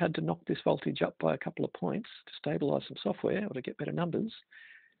you've just had to knock this voltage up by a couple of points to stabilize some software or to get better numbers,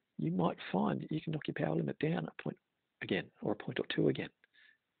 you might find that you can knock your power limit down a point again or a point or 2 again,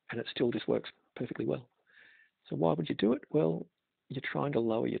 and it still just works perfectly well. So why would you do it? Well, you're trying to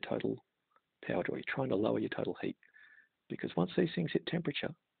lower your total power draw. You're trying to lower your total heat, because once these things hit temperature,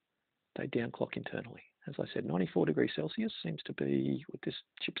 they downclock internally. As I said, 94 degrees Celsius seems to be, with this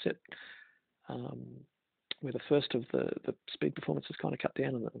chipset, where the first of the speed performance is kind of cut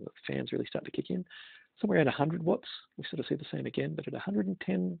down and the fans really start to kick in. Somewhere around 100 watts, we sort of see the same again, but at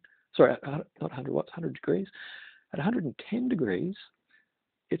 110, sorry, not 100 watts, 100 degrees. At 110 degrees,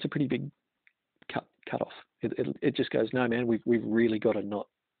 it's a pretty big cut off. It just goes, no man, we've really got to not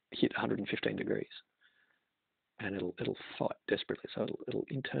hit 115 degrees. And it'll fight desperately. So it'll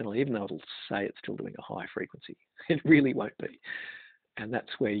internally, even though it'll say it's still doing a high frequency, it really won't be. And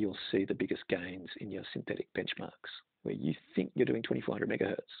that's where you'll see the biggest gains in your synthetic benchmarks, where you think you're doing 2400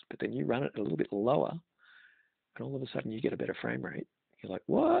 megahertz, but then you run it a little bit lower, and all of a sudden you get a better frame rate. You're like,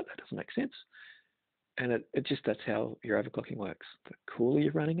 what? That doesn't make sense. And it just, that's how your overclocking works. The cooler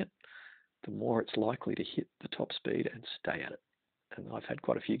you're running it, the more it's likely to hit the top speed and stay at it. And I've had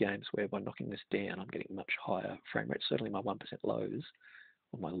quite a few games where by knocking this down, I'm getting much higher frame rates. Certainly my 1% lows,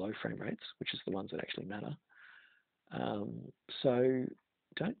 or my low frame rates, which is the ones that actually matter. So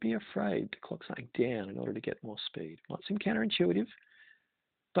don't be afraid to clock something down in order to get more speed. It might seem counterintuitive,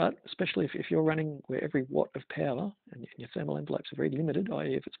 but especially if you're running where every watt of power and your thermal envelopes are very limited,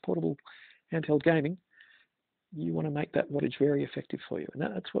 i.e. if it's portable handheld gaming, you want to make that wattage very effective for you. And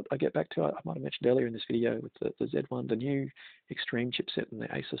that's what I get back to. I might have mentioned earlier in this video with the Z1, the new Extreme chipset and the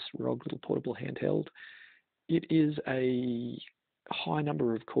Asus ROG little portable handheld. It is a high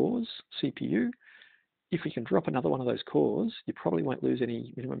number of cores, CPU. If we can drop another one of those cores, you probably won't lose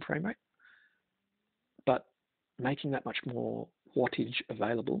any minimum frame rate. But making that much more wattage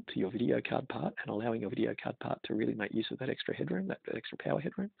available to your video card part and allowing your video card part to really make use of that extra headroom, that extra power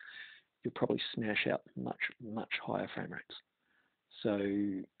headroom, you'll probably smash out much higher frame rates. So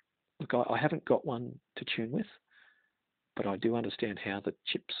look, I haven't got one to tune with, but I do understand how the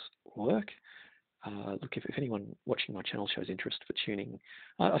chips work. Look, if anyone watching my channel shows interest for tuning,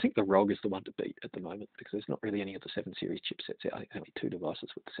 I think the ROG is the one to beat at the moment, because there's not really any of the 7 Series chipsets out. I think only 2 devices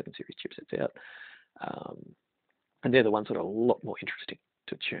with the 7 Series chipsets out. And they're the ones that are a lot more interesting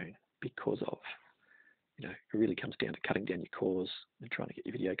to tune, because of, it really comes down to cutting down your cores and trying to get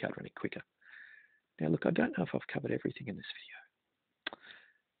your video card running quicker. Now, look, I don't know if I've covered everything in this video.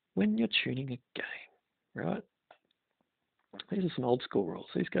 When you're tuning a game, right, these are some old school rules.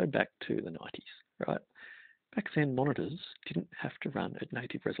 These go back to the 90s, right? Back then, monitors didn't have to run at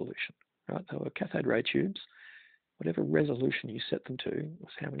native resolution, right? They were cathode ray tubes. Whatever resolution you set them to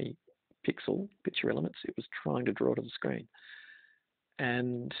was how many picture elements it was trying to draw to the screen.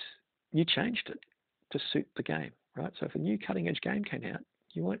 And you changed it to suit the game, right? So if a new cutting edge game came out,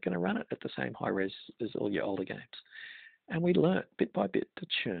 you weren't going to run it at the same high res as all your older games. And we learnt bit by bit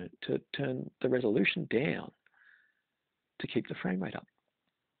to turn the resolution down to keep the frame rate up,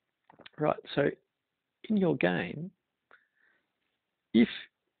 right? So in your game, if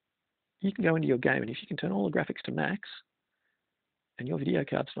you can go into your game and if you can turn all the graphics to max and your video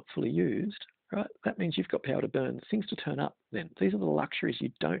card's not fully used, right, that means you've got power to burn, things to turn up then. These are the luxuries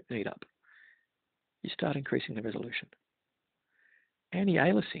you don't need up. You start increasing the resolution.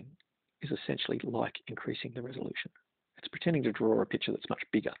 Anti-aliasing is essentially like increasing the resolution. It's pretending to draw a picture that's much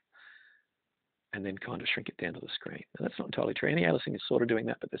bigger and then kind of shrink it down to the screen. Now, that's not entirely true. Anti-aliasing is sort of doing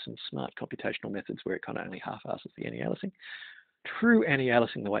that, but there's some smart computational methods where it kind of only half-asses the anti-aliasing. True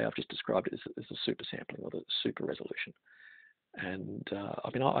anti-aliasing, the way I've just described it, is the super sampling or the super resolution. And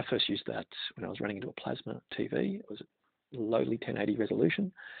I first used that when I was running into a plasma TV. It was a lowly 1080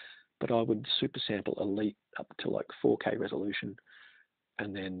 resolution, but I would super sample Elite up to like 4K resolution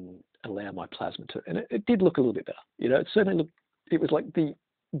and then allow my plasma to, and it did look a little bit better. It certainly looked, it was like the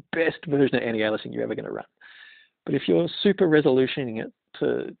best version of anti-aliasing you're ever going to run. But if you're super resolutioning it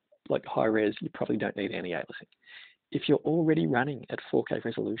to like high res, you probably don't need anti-aliasing. If you're already running at 4K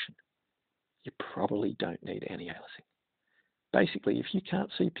resolution, you probably don't need anti-aliasing. Basically, if you can't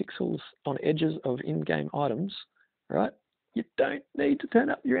see pixels on edges of in-game items, right, you don't need to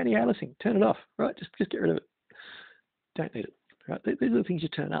turn up your anti-aliasing. Turn it off, right? Just get rid of it. Don't need it, right? These are the things you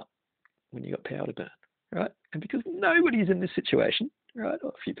turn up when you've got power to burn, right? And because nobody's in this situation, right, or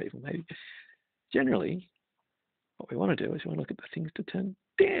a few people maybe, generally, what we want to do is we want to look at the things to turn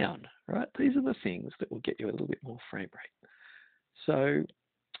down, right? These are the things that will get you a little bit more frame rate. So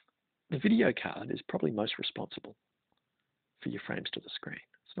the video card is probably most responsible for your frames to the screen.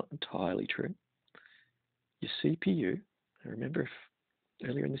 It's not entirely true. Your CPU, remember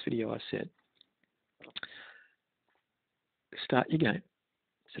earlier in this video I said, start your game,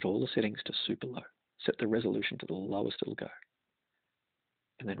 set all the settings to super low, set the resolution to the lowest it'll go,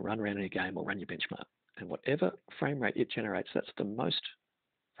 and then run around in your game or run your benchmark. And whatever frame rate it generates, that's the most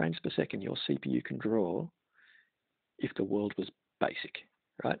frames per second your CPU can draw if the world was basic,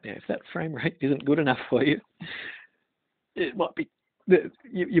 right? Now, if that frame rate isn't good enough for you, it might be,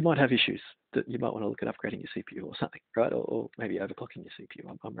 you might have issues that you might want to look at upgrading your CPU or something, right? Or maybe overclocking your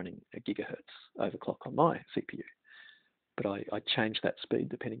CPU. I'm running a gigahertz overclock on my CPU, but I change that speed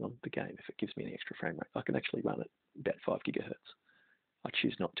depending on the game. If it gives me an extra frame rate, I can actually run at about 5 gigahertz. I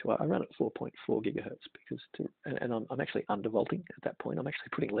choose not to. I run at 4.4 gigahertz because and I'm actually undervolting at that point. I'm actually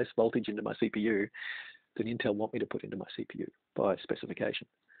putting less voltage into my CPU than Intel want me to put into my CPU by specification.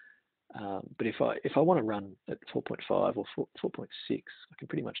 But if I want to run at 4.5 or 4.6, I can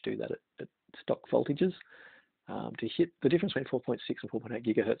pretty much do that at stock voltages. To hit the difference between 4.6 and 4.8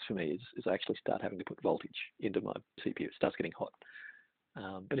 gigahertz for me is I actually start having to put voltage into my CPU. It starts getting hot.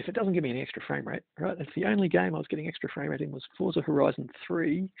 But if it doesn't give me any extra frame rate, right? It's the only game I was getting extra frame rate in was Forza Horizon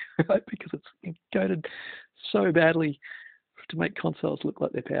 3, right? Because it's encoded so badly to make consoles look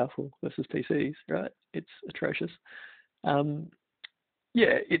like they're powerful versus PCs, right? It's atrocious.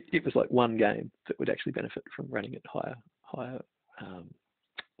 Yeah, it was like one game that would actually benefit from running at higher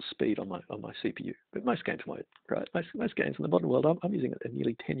speed on my CPU. But most games won't, right? Most games in the modern world, I'm using a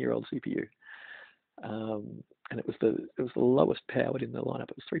nearly 10-year-old CPU. And it was the lowest powered in the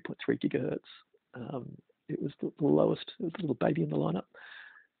lineup. It was 3.3 gigahertz. It was the lowest. It was the little baby in the lineup.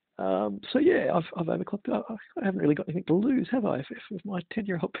 So yeah, I've overclocked. I haven't really got anything to lose, have I? If my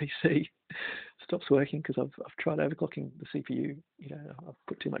 10-year-old PC stops working because I've tried overclocking the CPU, I've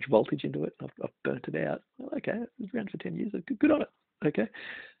put too much voltage into it, and I've burnt it out. Well, okay, it was around for 10 years. Good on it. Okay.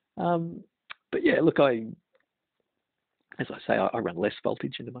 But yeah, look, as I say, I run less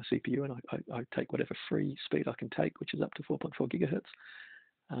voltage into my CPU, and I take whatever free speed I can take, which is up to 4.4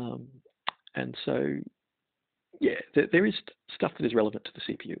 gigahertz. And so, yeah, there is stuff that is relevant to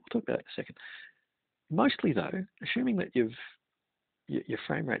the CPU. We'll talk about it in a second. Mostly, though, assuming that your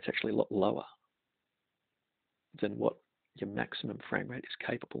frame rate's actually a lot lower than what your maximum frame rate is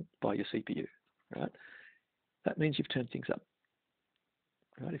capable by your CPU, right? That means you've turned things up,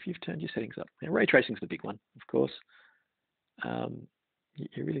 right? If you've turned your settings up. Now, ray tracing is the big one, of course.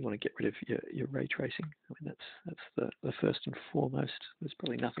 You really want to get rid of your ray tracing. I mean, that's the first and foremost. There's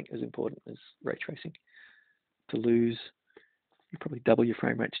probably nothing as important as ray tracing. To lose, you probably double your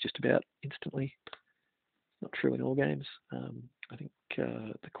frame rates just about instantly. Not true in all games. I think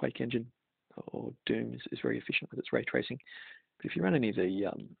the Quake engine or Doom is very efficient with its ray tracing. But if you run any of the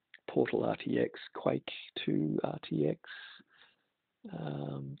Portal RTX, Quake 2 RTX,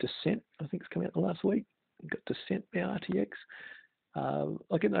 Descent, I think it's coming out the last week. You've got Descent now RTX.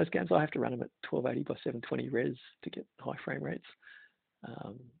 Like in those games, I have to run them at 1280 by 720 res to get high frame rates.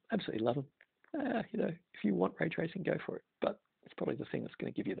 Absolutely love them. You know, if you want ray tracing, go for it. But it's probably the thing that's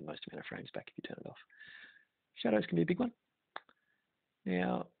going to give you the most amount of frames back if you turn it off. Shadows can be a big one.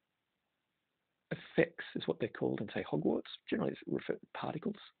 Now, effects is what they're called in, say, Hogwarts. Generally, it's referred to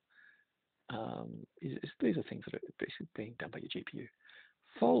particles. These are things that are basically being done by your GPU.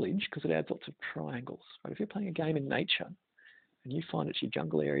 Foliage, because it adds lots of triangles. Right? If you're playing a game in nature and you find it's your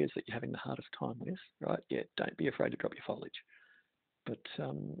jungle areas that you're having the hardest time with, right? Yeah, don't be afraid to drop your foliage. But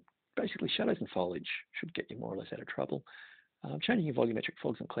basically, shadows and foliage should get you more or less out of trouble. Changing your volumetric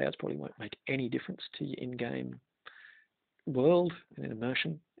fogs and clouds probably won't make any difference to your in-game world and in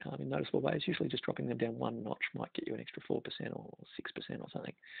immersion in noticeable ways. Usually just dropping them down one notch might get you an extra 4% or 6% or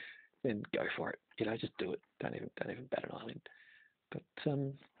something. Then go for it. You know, just do it. Don't even bat an eyelid. But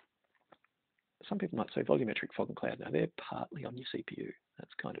some people might say volumetric fog and cloud. Now, they're partly on your CPU.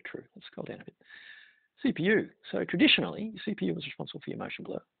 That's kind of true. Let's scroll down a bit. CPU. So traditionally, your CPU was responsible for your motion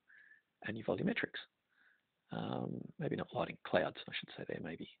blur and your volumetrics. Maybe not lighting clouds, I should say there,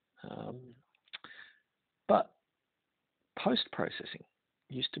 maybe. But post-processing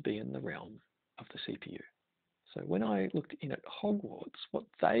used to be in the realm of the CPU. So when I looked in at Hogwarts, what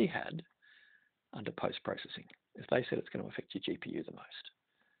they had under post-processing is they said it's going to affect your GPU the most.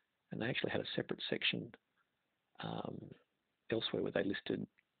 And they actually had a separate section elsewhere where they listed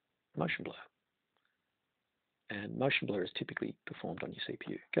motion blur. And motion blur is typically performed on your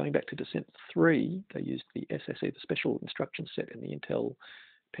CPU. Going back to Descent 3, they used the SSE, the special instruction set in the Intel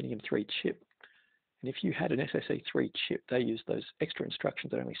Pentium 3 chip. And if you had an SSE 3 chip, they used those extra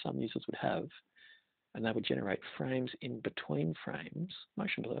instructions that only some users would have, and they would generate frames in between frames,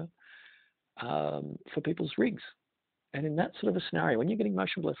 motion blur, for people's rigs. And in that sort of a scenario, when you're getting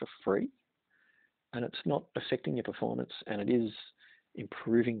motion blur for free, and it's not affecting your performance, and it is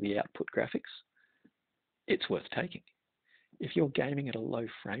improving the output graphics, it's worth taking. If you're gaming at a low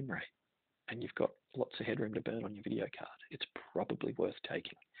frame rate and you've got lots of headroom to burn on your video card, it's probably worth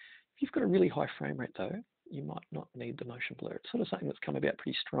taking. If you've got a really high frame rate though, you might not need the motion blur. It's sort of something that's come about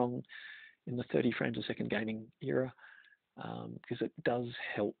pretty strong in the 30 frames a second gaming era, because it does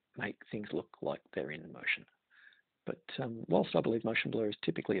help make things look like they're in motion. But whilst I believe motion blur is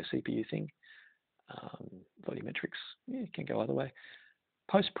typically a CPU thing, volumetrics, yeah, it can go either way.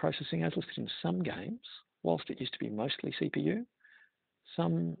 Post-processing, as listed in some games, whilst it used to be mostly CPU,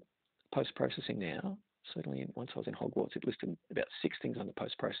 some post-processing now, certainly once I was in Hogwarts, it listed about 6 things under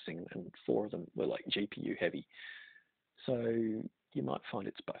post-processing, and 4 of them were like GPU heavy. So you might find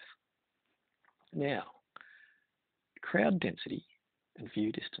it's both. Now, crowd density and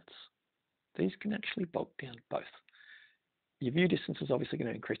view distance. These can actually bog down both. Your view distance is obviously going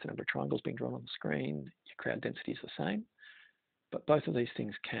to increase the number of triangles being drawn on the screen. Your crowd density is the same. But both of these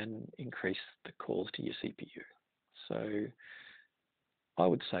things can increase the calls to your CPU. So I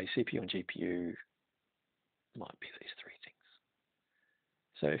would say CPU and GPU might be these 3 things.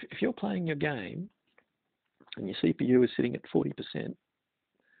 So if you're playing your game and your CPU is sitting at 40% and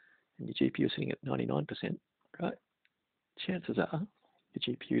your GPU is sitting at 99%, right? Chances are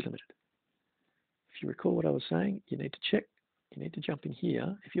your GPU is limited. If you recall what I was saying, you need to check. You need to jump in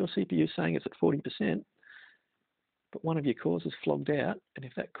here. If your CPU is saying it's at 40%, but one of your cores is flogged out, and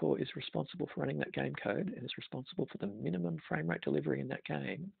if that core is responsible for running that game code and is responsible for the minimum frame rate delivery in that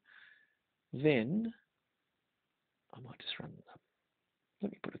game, then I might just run,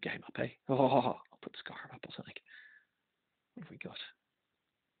 let me put a game up, eh? Oh, I'll put Skyrim up or something. What have we got?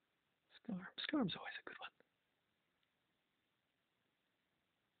 Skyrim. Skyrim's always a good one.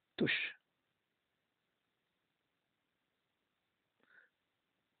 Tush.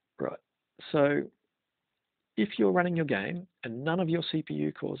 Right, so if you're running your game and none of your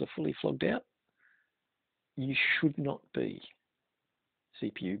CPU cores are fully flogged out, you should not be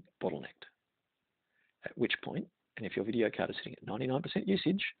CPU bottlenecked. At which point, and if your video card is sitting at 99%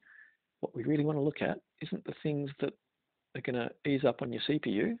 usage, what we really want to look at isn't the things that are going to ease up on your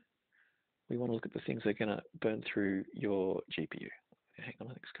CPU. We want to look at the things that are going to burn through your GPU. Hang on,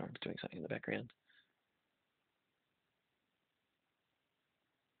 I think Skyrim's doing something in the background.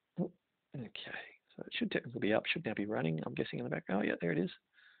 Oh, okay, so it should technically be up, should now be running, I'm guessing, in the background. Oh, yeah, there it is.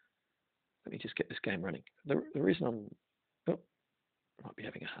 Let me just get this game running. The reason I might be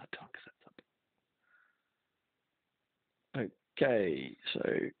having a hard time because that's up. Okay, so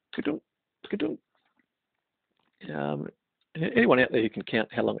anyone out there who can count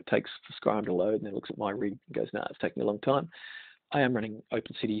how long it takes for Skyrim to load and then looks at my rig and goes, nah, it's taking a long time. I am running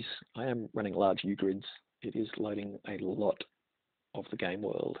open cities. I am running large U-grids. It is loading a lot of the game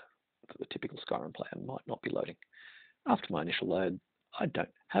world that the typical Skyrim player might not be loading. After my initial load, I don't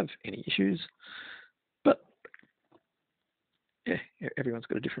have any issues, but yeah, everyone's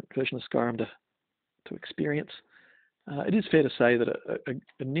got a different version of Skyrim to experience. It is fair to say that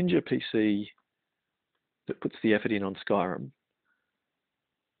a Ninja PC that puts the effort in on Skyrim,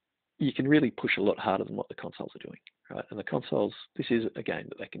 you can really push a lot harder than what the consoles are doing, right? And the consoles, this is a game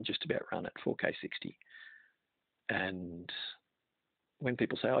that they can just about run at 4K 60. And when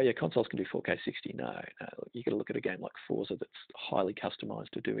people say, oh yeah, consoles can do 4K 60, no, you got to look at a game like Forza that's highly customized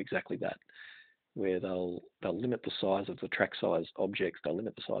to do exactly that, where they'll limit the size of the track size objects, they'll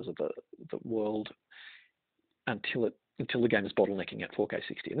limit the size of the world until the game is bottlenecking at 4K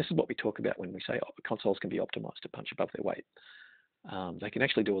 60. And this is what we talk about when we say consoles can be optimized to punch above their weight. They can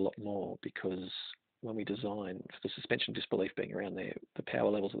actually do a lot more, because when we design for the suspension disbelief being around there, the power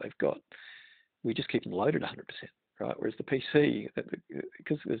levels that they've got, we just keep them loaded 100%, right? Whereas the PC,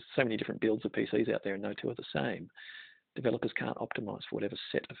 because there's so many different builds of PCs out there and no two are the same, developers can't optimize for whatever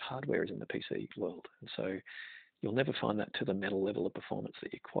set of hardware is in the PC world. And so you'll never find that to the metal level of performance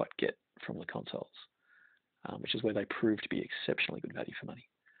that you quite get from the consoles, which is where they prove to be exceptionally good value for money.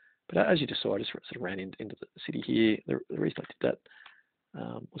 But as you just saw, I just sort of ran into the city here. The reason I did that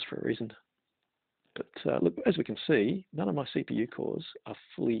was for a reason. But look, as we can see, none of my CPU cores are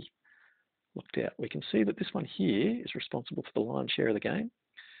fully looked out. We can see that this one here is responsible for the lion's share of the game.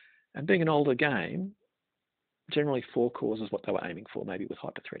 And being an older game, generally 4 cores is what they were aiming for, maybe with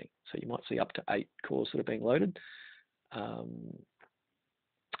hyper-threading. So you might see up to 8 cores that are being loaded.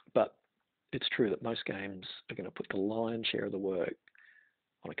 But it's true that most games are going to put the lion's share of the work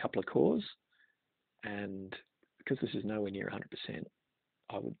on a couple of cores. And because this is nowhere near 100%,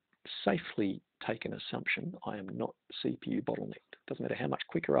 I would safely take an assumption I am not CPU bottlenecked. Doesn't matter how much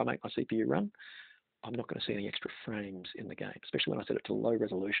quicker I make my CPU run, I'm not going to see any extra frames in the game, especially when I set it to low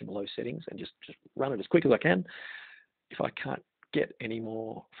resolution, low settings, and just run it as quick as I can. If I can't get any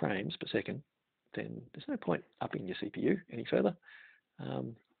more frames per second, then there's no point upping your CPU any further.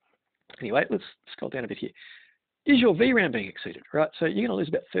 Anyway, let's scroll down a bit here. Is your VRAM being exceeded, right? So you're going to lose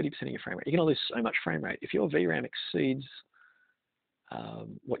about 30% of your frame rate. You're going to lose so much frame rate if your VRAM exceeds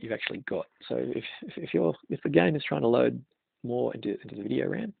what you've actually got. So if the game is trying to load more into the video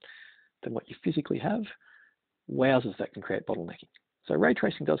RAM than what you physically have, wowzers, that can create bottlenecking. So ray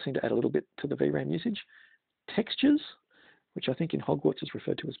tracing does seem to add a little bit to the VRAM usage. Textures, which I think in Hogwarts is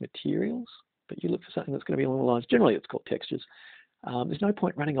referred to as materials, but you look for something that's going to be along the lines, generally it's called textures. There's no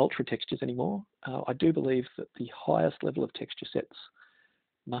point running ultra textures anymore. I do believe that the highest level of texture sets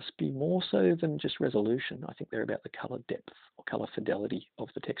must be more so than just resolution. I think they're about the color depth or color fidelity of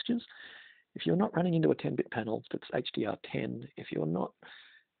the textures. If you're not running into a 10-bit panel that's HDR10, if you're not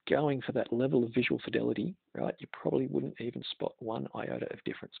going for that level of visual fidelity, right, you probably wouldn't even spot one iota of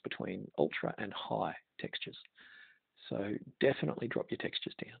difference between ultra and high textures. So definitely drop your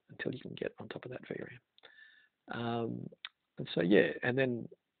textures down until you can get on top of that VRAM. And so, yeah, and then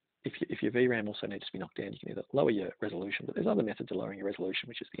if your VRAM also needs to be knocked down, you can either lower your resolution, but there's other methods of lowering your resolution,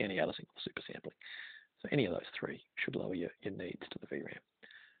 which is the anti-aliasing or super sampling. So any of those 3 should lower your needs to the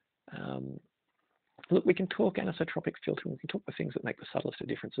VRAM. Look, we can talk anisotropic filtering. We can talk the things that make the subtlest of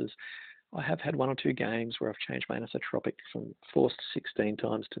differences. I have had 1 or 2 games where I've changed my anisotropic from forced 16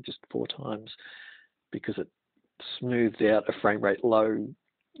 times to just 4 times because it smoothed out a frame rate low.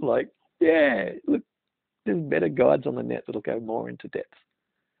 Like, yeah, look, there's better guides on the net that'll go more into depth.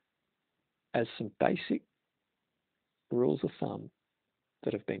 As some basic rules of thumb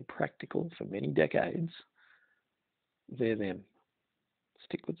that have been practical for many decades, they're them.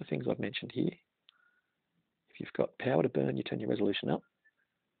 Stick with the things I've mentioned here. If you've got power to burn, you turn your resolution up.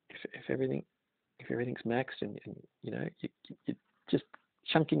 If everything's maxed and you know you're just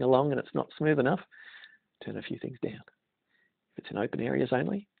chunking along and it's not smooth enough, turn a few things down. If it's in open areas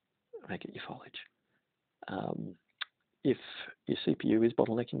only, make it your foliage. If your CPU is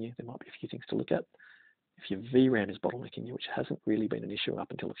bottlenecking you, there might be a few things to look at. If your VRAM is bottlenecking you, which hasn't really been an issue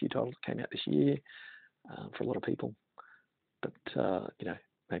up until a few titles came out this year for a lot of people, but you know,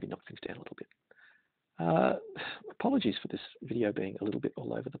 maybe knock things down a little bit. Apologies for this video being a little bit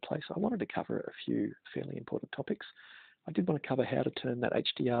all over the place. I wanted to cover a few fairly important topics. I did want to cover how to turn that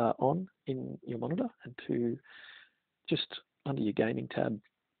HDR on in your monitor, and to just under your gaming tab,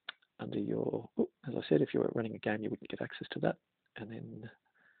 under your, as I said, if you're running a game, you wouldn't get access to that. And then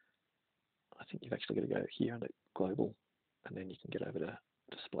I think you've actually got to go here under global, and then you can get over to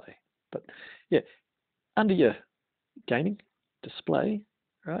display. But yeah, under your gaming display,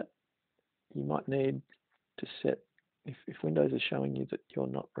 right, you might need to set, if Windows is showing you that you're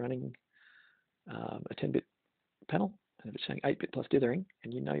not running a 10-bit panel, and if it's saying 8-bit plus dithering,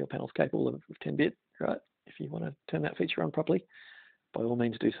 and you know your panel's capable of 10-bit, right, if you want to turn that feature on properly, by all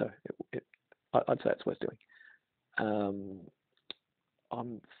means do so. I'd say it's worth doing.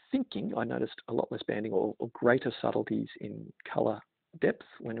 I'm thinking I noticed a lot less banding or greater subtleties in color depth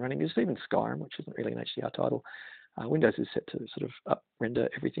when running this. Even Skyrim, which isn't really an HDR title, Windows is set to sort of up render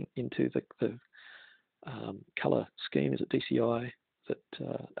everything into the color scheme. Is it DCI that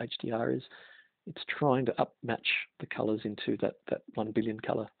HDR is? It's trying to up match the colors into that 1 billion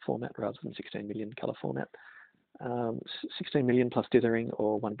color format rather than 16 million color format. 16 million plus dithering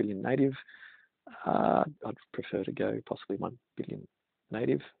or 1 billion native. I'd prefer to go possibly 1 billion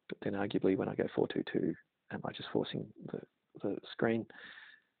native, but then arguably when I go 422, am I just forcing the screen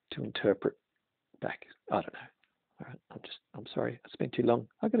to interpret back? I don't know. All right, I'm sorry, it's been too long.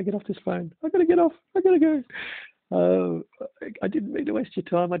 I've got to get off this phone. I've got to get off. I've got to go. I didn't mean to waste your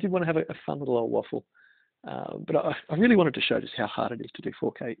time. I did want to have a fun little old waffle, but I really wanted to show just how hard it is to do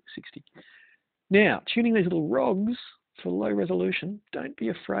 4K 60. Now, tuning these little rogs for low resolution, don't be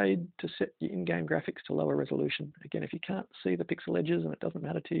afraid to set your in-game graphics to lower resolution. Again, if you can't see the pixel edges and it doesn't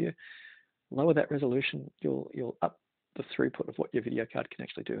matter to you, lower that resolution. You'll up the throughput of what your video card can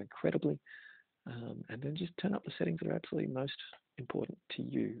actually do incredibly. And then just turn up the settings that are absolutely most important to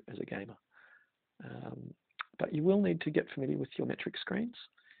you as a gamer. But you will need to get familiar with your metric screens.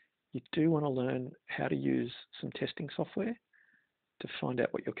 You do want to learn how to use some testing software to find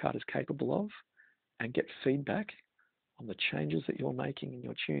out what your card is capable of and get feedback on the changes that you're making in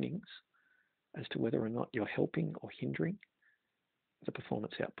your tunings as to whether or not you're helping or hindering the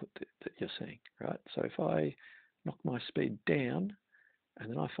performance output that you're seeing, right? So if I knock my speed down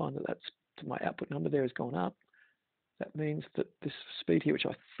and then I find that my output number there has gone up, that means that this speed here, which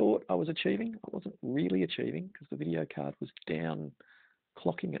I thought I was achieving, I wasn't really achieving because the video card was down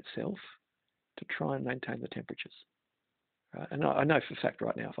clocking itself to try and maintain the temperatures. Right? And I know for a fact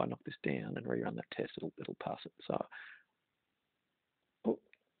right now, if I knock this down and rerun that test, it'll pass it. So, oh,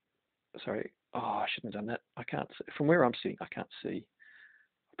 sorry. Oh, I shouldn't have done that. I can't see. From where I'm sitting, I can't see.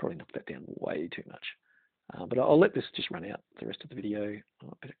 I probably knocked that down way too much. But I'll let this just run out the rest of the video. I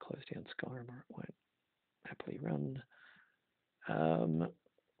better close down Skyrim or it won't happily run. All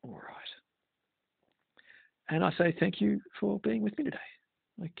right. And I say thank you for being with me today.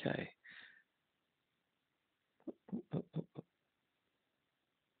 Okay.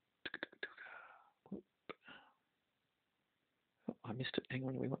 I missed it. Hang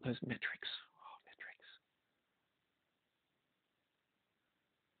on, we want those metrics. Oh, metrics.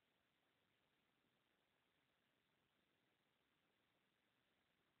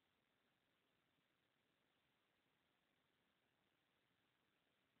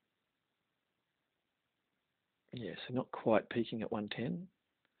 Yeah, so not quite peaking at 110.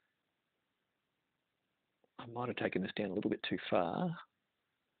 I might have taken this down a little bit too far,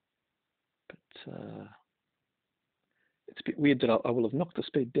 but it's a bit weird that I will have knocked the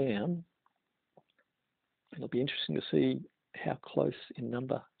speed down. It'll be interesting to see how close in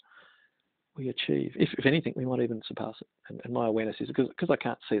number we achieve. If anything, we might even surpass it. And my awareness is, because I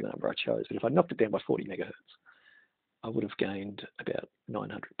can't see the number I chose, but if I knocked it down by 40 megahertz, I would have gained about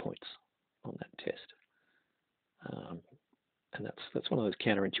 900 points on that test. And that's one of those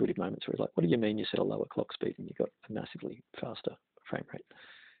counterintuitive moments where it's like, what do you mean you set a lower clock speed and you got a massively faster frame rate?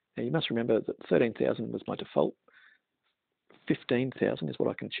 Now you must remember that 13,000 was my default. 15,000 is what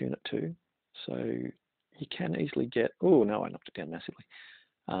I can tune it to. So you can easily get, oh no, I knocked it down massively.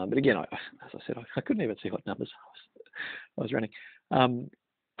 But again, as I said, I couldn't even see what numbers I was running.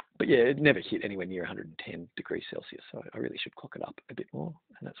 But yeah, it never hit anywhere near 110 degrees Celsius. So I really should clock it up a bit more.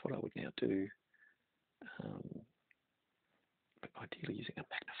 And that's what I would now do. But ideally using a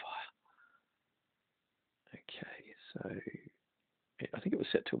magnifier. Okay, so I think it was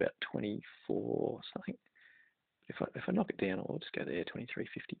set to about 24 something. if I knock it down, I'll just go there,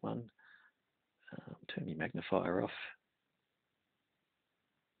 2351. Turn the magnifier off,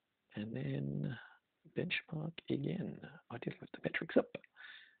 and then benchmark again, ideally with the metrics up.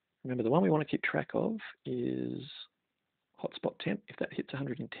 Remember, the one we want to keep track of is hotspot temp. If that hits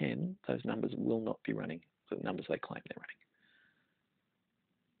 110, those numbers will not be running, the numbers they claim they're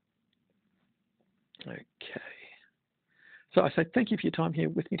running. Okay. So I say thank you for your time here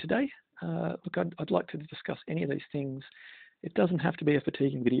with me today. Look, I'd like to discuss any of these things. It doesn't have to be a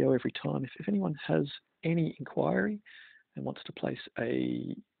fatiguing video every time. If anyone has any inquiry and wants to place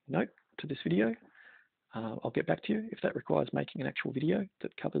a note to this video, I'll get back to you. If that requires making an actual video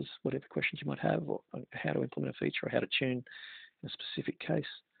that covers whatever questions you might have, or how to implement a feature, or how to tune in a specific case.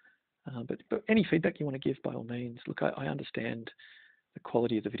 But any feedback you want to give, by all means. Look, I understand the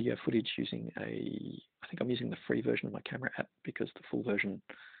quality of the video footage using I think I'm using the free version of my camera app, because the full version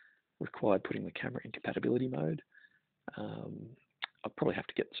required putting the camera in compatibility mode. I'll probably have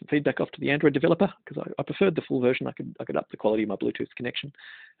to get some feedback off to the Android developer, because I preferred the full version. I could up the quality of my Bluetooth connection.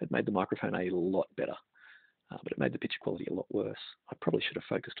 It made the microphone a lot better, but it made the picture quality a lot worse. I probably should have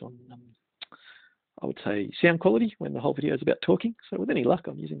focused on, I would say, sound quality when the whole video is about talking. So with any luck,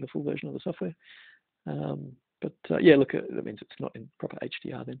 I'm using the full version of the software. Yeah, look, that means it's not in proper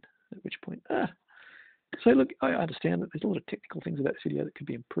HDR then, at which point, So look, I understand that there's a lot of technical things about this video that could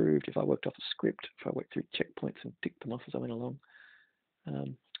be improved if I worked off a script, if I worked through checkpoints and ticked them off as I went along.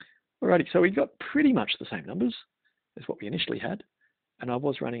 Alrighty, so we got pretty much the same numbers as what we initially had, and I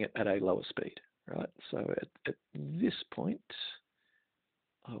was running it at a lower speed, right? So at this point,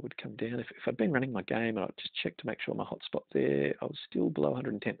 I would come down. If I'd been running my game, and I'd just check to make sure my hotspot there, I was still below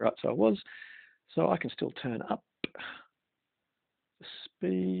 110, right? So I was. So I can still turn up the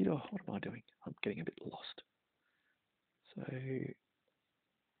speed. Oh, what am I doing? I'm getting a bit lost. So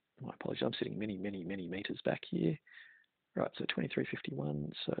my apologies. I'm sitting many meters back here. Right, so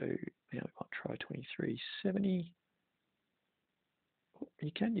 2351. So now we might try 2370.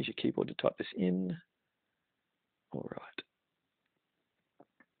 You can use your keyboard to type this in. All right.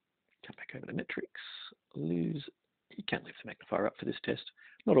 Come back over to metrics. You can't leave the magnifier up for this test.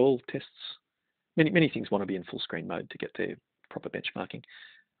 Not all tests. Many things want to be in full screen mode to get their proper benchmarking.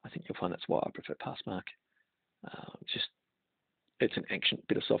 I think you'll find that's why I prefer Passmark. It's an ancient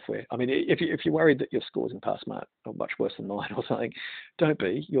bit of software. I mean, if you're worried that your scores in Passmark are much worse than mine or something, don't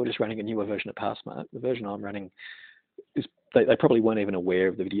be. You're just running a newer version of Passmark. The version I'm running is they probably weren't even aware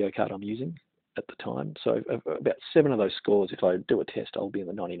of the video card I'm using at the time. So about 7 of those scores, if I do a test, I'll be in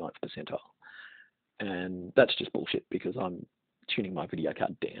the 99th percentile. And that's just bullshit, because I'm tuning my video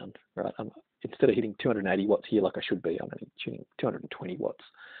card down, right? Instead of hitting 280 watts here like I should be, I'm only tuning 220 watts.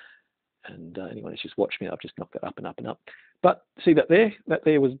 And anyone who's just watched me, I've just knocked that up and up and up. But see that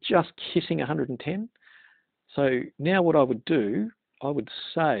there was just kissing 110. So now what I would do, I would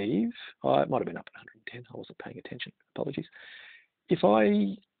save, it might have been up at 110, I wasn't paying attention, apologies. If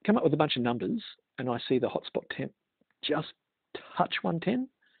I come up with a bunch of numbers and I see the hotspot temp just touch 110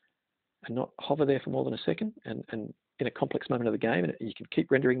 and not hover there for more than a second, and in a complex moment of the game, and you can keep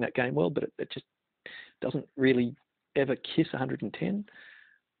rendering that game well, but it just doesn't really ever kiss 110,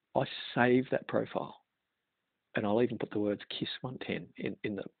 I save that profile. And I'll even put the words kiss 110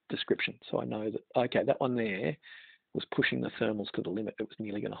 in the description. So I know that, okay, that one there was pushing the thermals to the limit. It was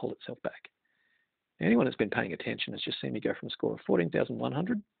nearly going to hold itself back. Anyone that's been paying attention has just seen me go from a score of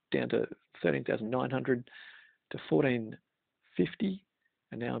 14,100 down to 13,900 to 1450,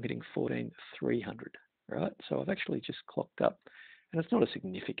 and now I'm hitting 14,300, right? So I've actually just clocked up, and it's not a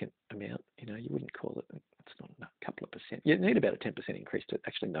significant amount. You know, you wouldn't call it, it's not a couple of percent. You need about a 10% increase to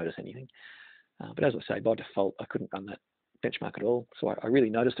actually notice anything. But as I say, by default, I couldn't run that benchmark at all. So I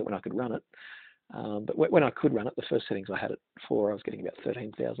really noticed it when I could run it. But when I could run it, the first settings I had it for, I was getting about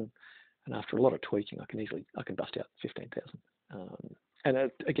 13,000. And after a lot of tweaking, I can bust out 15,000.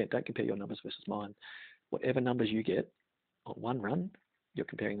 And again, don't compare your numbers versus mine. Whatever numbers you get on one run, you're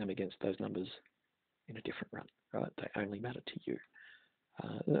comparing them against those numbers in a different run, right? They only matter to you.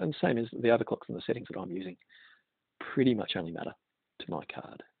 And same as the overclocks and the settings that I'm using pretty much only matter to my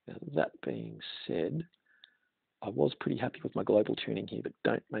card. Now, that being said, I was pretty happy with my global tuning here, but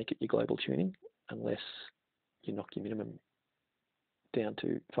don't make it your global tuning unless you knock your minimum down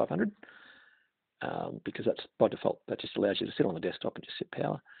to 500, because that's by default. That just allows you to sit on the desktop and just set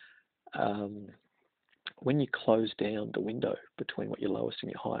power. When you close down the window between what your lowest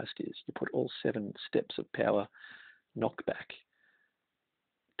and your highest is, you put all 7 steps of power knockback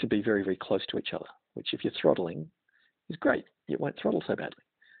to be very, very close to each other, which if you're throttling is great. It won't throttle so badly.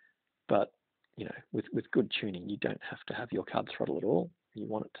 But, you know, with good tuning, you don't have to have your card throttle at all. You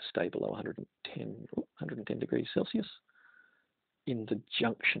want it to stay below 110 degrees Celsius in the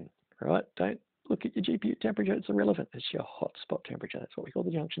junction, right? Don't look at your GPU temperature. It's irrelevant. It's your hotspot temperature. That's what we call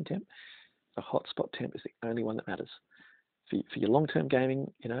the junction temp. The hotspot temp is the only one that matters. For your long-term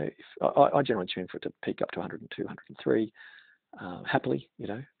gaming, you know, I generally tune for it to peak up to 102, 103 happily, you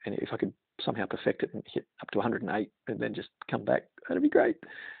know, and if I could somehow perfect it and hit up to 108 and then just come back, that'd be great.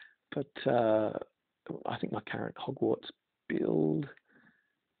 But I think my current Hogwarts build,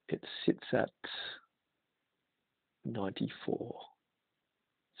 it sits at 94.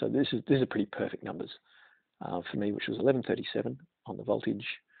 So this is pretty perfect numbers for me, which was 1137 on the voltage.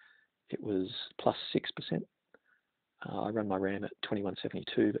 It was plus 6%. I run my RAM at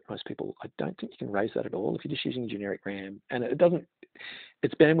 2172, but most people, I don't think you can raise that at all if you're just using generic RAM. And it doesn't,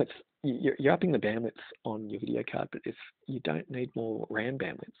 it's bandwidth, you're upping the bandwidth on your video card, but if you don't need more RAM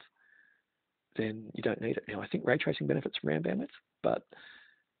bandwidth, then you don't need it. Now, I think ray tracing benefits from RAM bandwidth, but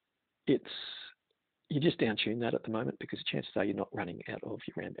you just down-tune that at the moment because the chances are you're not running out of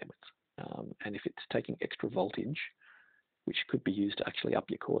your RAM bandwidth. And if it's taking extra voltage, which could be used to actually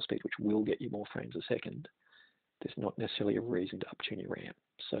up your core speed, which will get you more frames a second, there's not necessarily a reason to up-tune your RAM.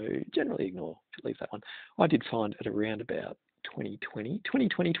 So generally ignore, leave that one. I did find at around about 2020,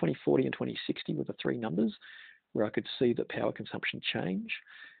 2040, and 2060 were the three numbers where I could see the power consumption change,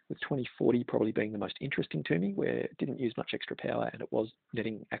 with 2040 probably being the most interesting to me, where it didn't use much extra power and it was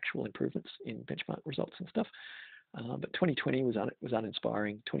netting actual improvements in benchmark results and stuff. But 2020 was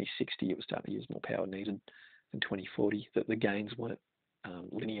uninspiring. 2060, it was starting to use more power needed than 2040, that the gains weren't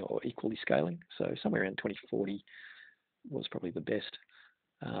linear or equally scaling. So somewhere around 2040 was probably the best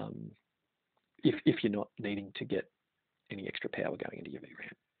if you're not needing to get any extra power going into your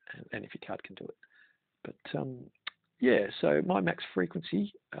VRAM and if your card can do it. But yeah, so my max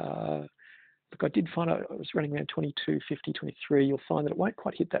frequency, look, I did find I was running around 22, 50, 23. You'll find that it won't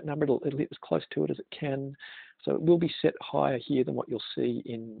quite hit that number. It'll hit as close to it as it can. So it will be set higher here than what you'll see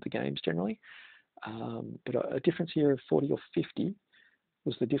in the games generally. But a difference here of 40 or 50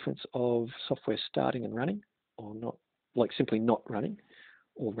 was the difference of software starting and running, or not, like simply not running,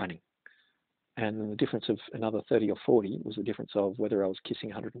 or running. And then the difference of another 30 or 40 was the difference of whether I was kissing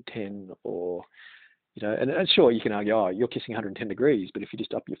 110 or, you know, and sure, you can argue, oh, you're kissing 110 degrees, but if you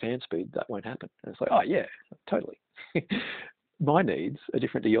just up your fan speed, that won't happen. And it's like, oh yeah, totally. My needs are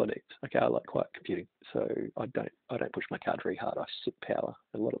different to your needs. Okay, I like quiet computing, so I don't push my card very hard. I sit power.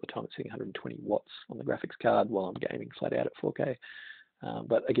 A lot of the time it's hitting 120 watts on the graphics card while I'm gaming flat out at 4K.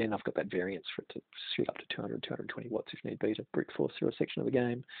 But again, I've got that variance for it to shoot up to 200, 220 watts if need be to brute force through a section of the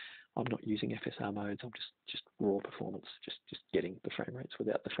game. I'm not using FSR modes. I'm just raw performance, just getting the frame rates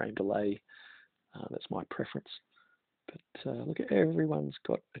without the frame delay. That's my preference. But look, everyone's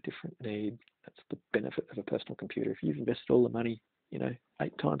got a different need. That's the benefit of a personal computer. If you've invested all the money, you know,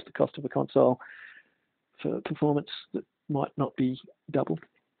 8 times the cost of a console for performance that might not be double,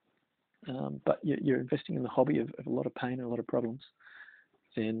 but you're investing in the hobby of a lot of pain and a lot of problems,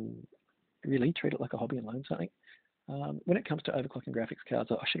 then really treat it like a hobby and learn something. When it comes to overclocking graphics cards,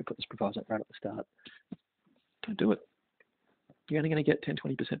 I should have put this proviso right at the start. Don't do it. You're only going to get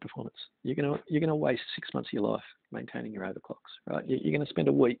 10-20% performance. You're going to waste 6 months of your life maintaining your overclocks, right? You're going to spend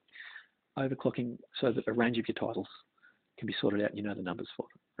a week overclocking so that a range of your titles can be sorted out and you know the numbers for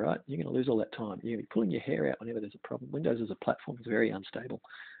them, right? You're going to lose all that time. You're going to be pulling your hair out whenever there's a problem. Windows as a platform is very unstable,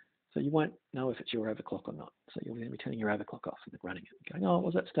 so you won't know if it's your overclock or not. So you're going to be turning your overclock off and then running it, going, oh,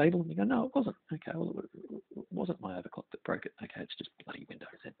 was that stable? And you go, no, it wasn't. Okay, well, it wasn't my overclock that broke it. Okay, it's just bloody Windows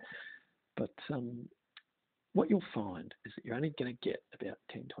then. But what you'll find is that you're only going to get about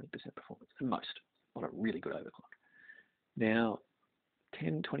 10-20% performance at most on a really good overclock. Now,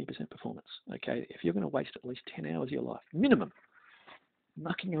 10-20% performance, okay, if you're going to waste at least 10 hours of your life, minimum,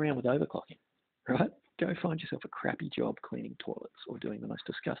 mucking around with overclocking, right? Go find yourself a crappy job cleaning toilets or doing the most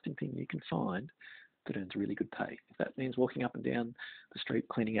disgusting thing you can find that earns really good pay. If that means walking up and down the street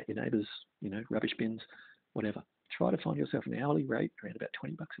cleaning out your neighbours, you know, rubbish bins, whatever. Try to find yourself an hourly rate around about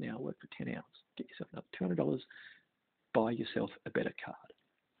 $20 an hour, work for 10 hours. Get yourself another $200, buy yourself a better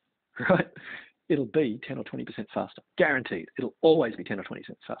card, right? It'll be 10 or 20% faster, guaranteed. It'll always be 10 or 20%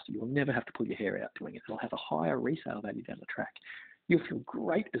 faster. You'll never have to pull your hair out doing it. It'll have a higher resale value down the track. You'll feel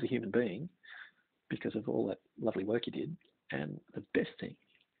great as a human being because of all that lovely work you did. And the best thing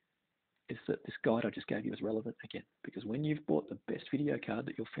is that this guide I just gave you is relevant again, because when you've bought the best video card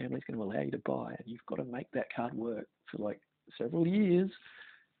that your family's going to allow you to buy, and you've got to make that card work for like several years,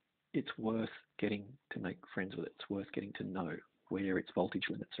 it's worth getting to make friends with it. It's worth getting to know where its voltage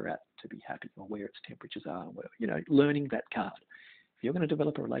limits are at to be happy, or where its temperatures are, and where, you know, learning that card. If you're going to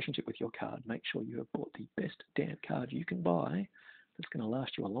develop a relationship with your card, make sure you have bought the best damn card you can buy that's going to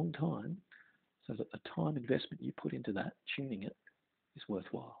last you a long time, so that the time investment you put into that, tuning it, is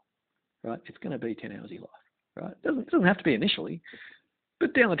worthwhile, right? It's going to be 10 hours of your life, right? It doesn't have to be initially,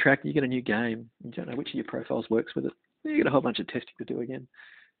 but down the track, you get a new game, you don't know which of your profiles works with it, you get a whole bunch of testing to do again.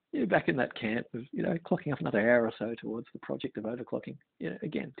 You're back in that camp of, clocking off another hour or so towards the project of overclocking.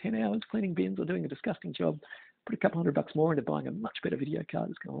 Again, 10 hours cleaning bins or doing a disgusting job, put a couple $100 more into buying a much better video card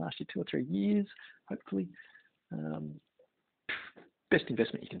that's going to last you 2 or 3 years, hopefully. Best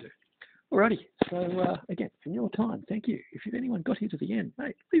investment you can do. Alrighty, so again, from your time, thank you. If anyone got here to the end,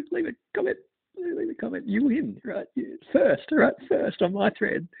 mate, leave a comment. Leave a comment. You win, right? First on my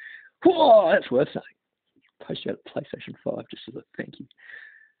thread. Whoa, that's worth saying. Post you out at PlayStation 5 just as a thank you.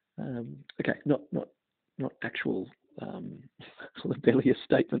 Okay, not actual rebellious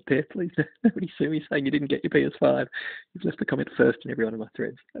statement there, please. Nobody sue me saying you didn't get your PS5. You've left a comment first in every one of my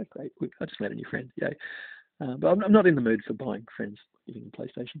threads. Oh, great. I just made a new friend. Yay. But I'm not in the mood for buying friends giving them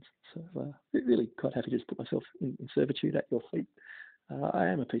PlayStations. So really quite happy to just put myself in servitude at your feet. I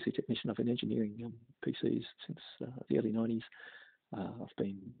am a PC technician. I've been engineering PCs since the early 90s. I've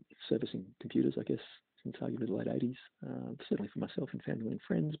been servicing computers, I guess, since arguably the late 80s, certainly for myself and family and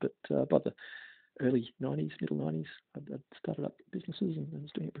friends. But by the early 90s, middle 90s, I'd started up businesses and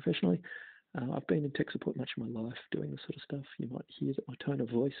was doing it professionally. I've been in tech support much of my life doing this sort of stuff. You might hear that my tone of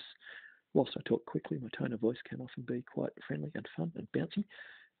voice, whilst I talk quickly, my tone of voice can often be quite friendly and fun and bouncy.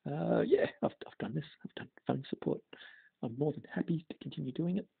 I've done this. I've done phone support. I'm more than happy to continue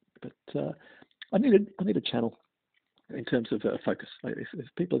doing it, but I need a channel in terms of focus. If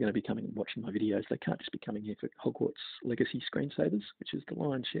people are going to be coming and watching my videos, they can't just be coming here for Hogwarts Legacy screensavers, which is the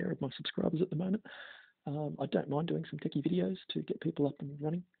lion's share of my subscribers at the moment. I don't mind doing some techie videos to get people up and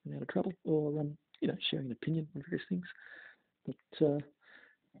running and out of trouble, or sharing an opinion on various things. But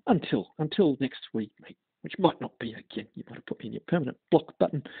until next week, mate, which might not be again, you might have put me in your permanent block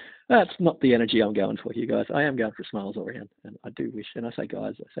button. That's not the energy I'm going for here, guys. I am going for smiles all around, and I do wish, and I say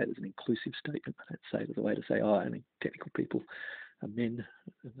guys, I say it as an inclusive statement. I don't say it as a way to say, only technical people are men,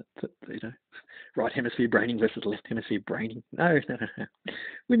 right hemisphere braining versus left hemisphere braining. No.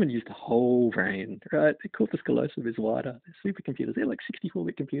 Women use the whole brain, right? The corpus callosum is wider. They're supercomputers. They're like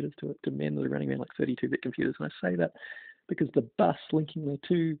 64-bit computers to men that are running around like 32-bit computers. And I say that because the bus linking the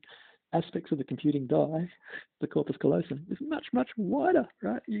two aspects of the computing die, the corpus callosum, is much, much wider,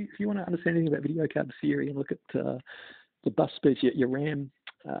 right? If you want to understand anything about video card theory and look at the bus speeds, your RAM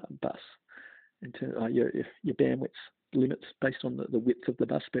bus, into your bandwidth limits based on the width of the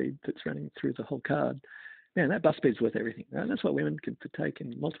bus speed that's running through the whole card. Man, that bus speed's worth everything, right? And that's why women can partake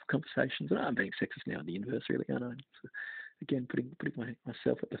in multiple conversations. And I'm being sexist now in the inverse, really, aren't I? So, again, putting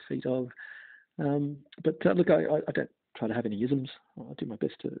myself at the feet of. But look, I don't try to have any isms. I do my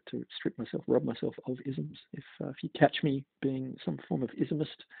best to rob myself of isms. If you catch me being some form of ismist,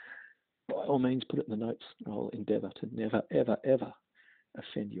 by all means put it in the notes. I'll endeavour to never, ever, ever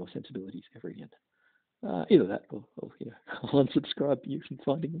offend your sensibilities ever again. Either that or I'll unsubscribe you from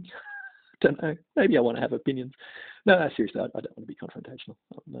finding me. Don't know. Maybe I want to have opinions. No, seriously, I don't want to be confrontational.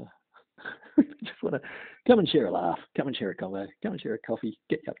 I just want to come and share a laugh, come and share a convo, come and share a coffee,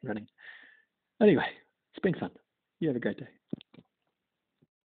 get you up and running. Anyway, it's been fun. You have a great day.